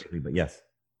course. Not quickly, but yes.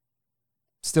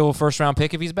 Still a first-round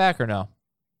pick if he's back or no?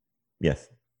 Yes.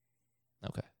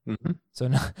 Okay. Mm-hmm. So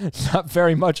not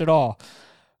very much at all.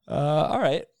 All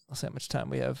right. Let's see how much time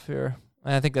we have here.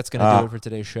 I think that's going to do it for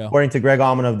today's show. According to Greg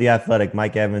Allman of The Athletic,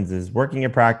 Mike Evans is working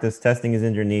at practice, testing his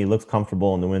injured knee, looks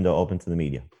comfortable, and the window open to the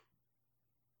media.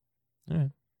 All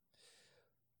right.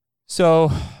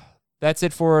 So that's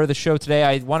it for the show today.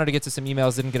 I wanted to get to some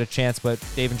emails, didn't get a chance, but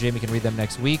Dave and Jamie can read them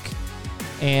next week.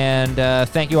 And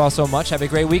thank you all so much. Have a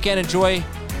great weekend. Enjoy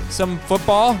some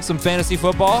football, some fantasy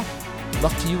football.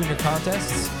 Luck to you in your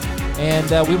contests.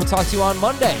 And we will talk to you on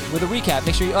Monday with a recap.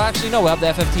 Make sure we'll have the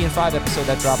FFT and 5 episode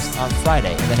that drops on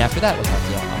Friday. And then after that, we'll talk to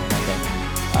you on Monday.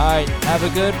 All right. Have a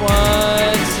good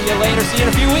one. See you later. See you in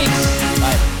a few weeks.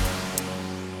 Bye.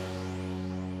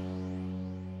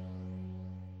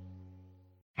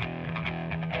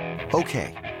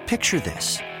 Okay, picture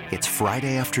this. It's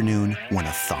Friday afternoon when a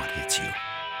thought hits you.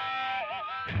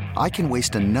 I can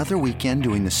waste another weekend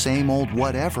doing the same old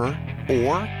whatever,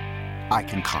 or I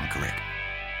can conquer it.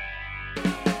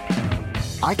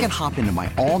 I can hop into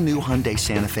my all-new Hyundai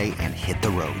Santa Fe and hit the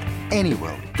road. Any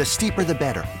road. The steeper, the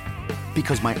better.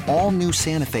 Because my all-new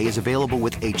Santa Fe is available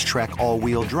with H-Track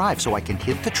all-wheel drive, so I can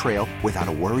hit the trail without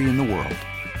a worry in the world.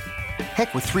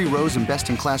 Heck, with 3 rows and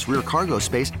best-in-class rear cargo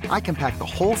space, I can pack the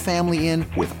whole family in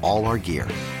with all our gear.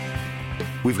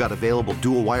 We've got available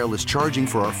dual wireless charging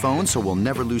for our phones, so we'll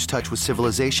never lose touch with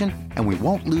civilization, and we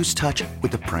won't lose touch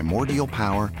with the primordial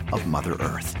power of Mother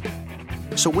Earth.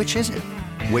 So which is it?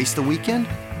 Waste the weekend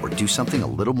or do something a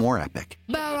little more epic?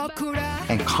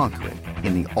 And conquer it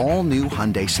in the all-new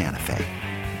Hyundai Santa Fe.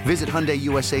 Visit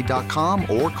HyundaiUSA.com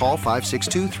or call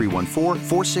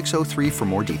 562-314-4603 for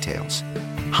more details.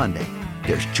 Hyundai,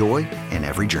 there's joy in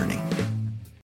every journey.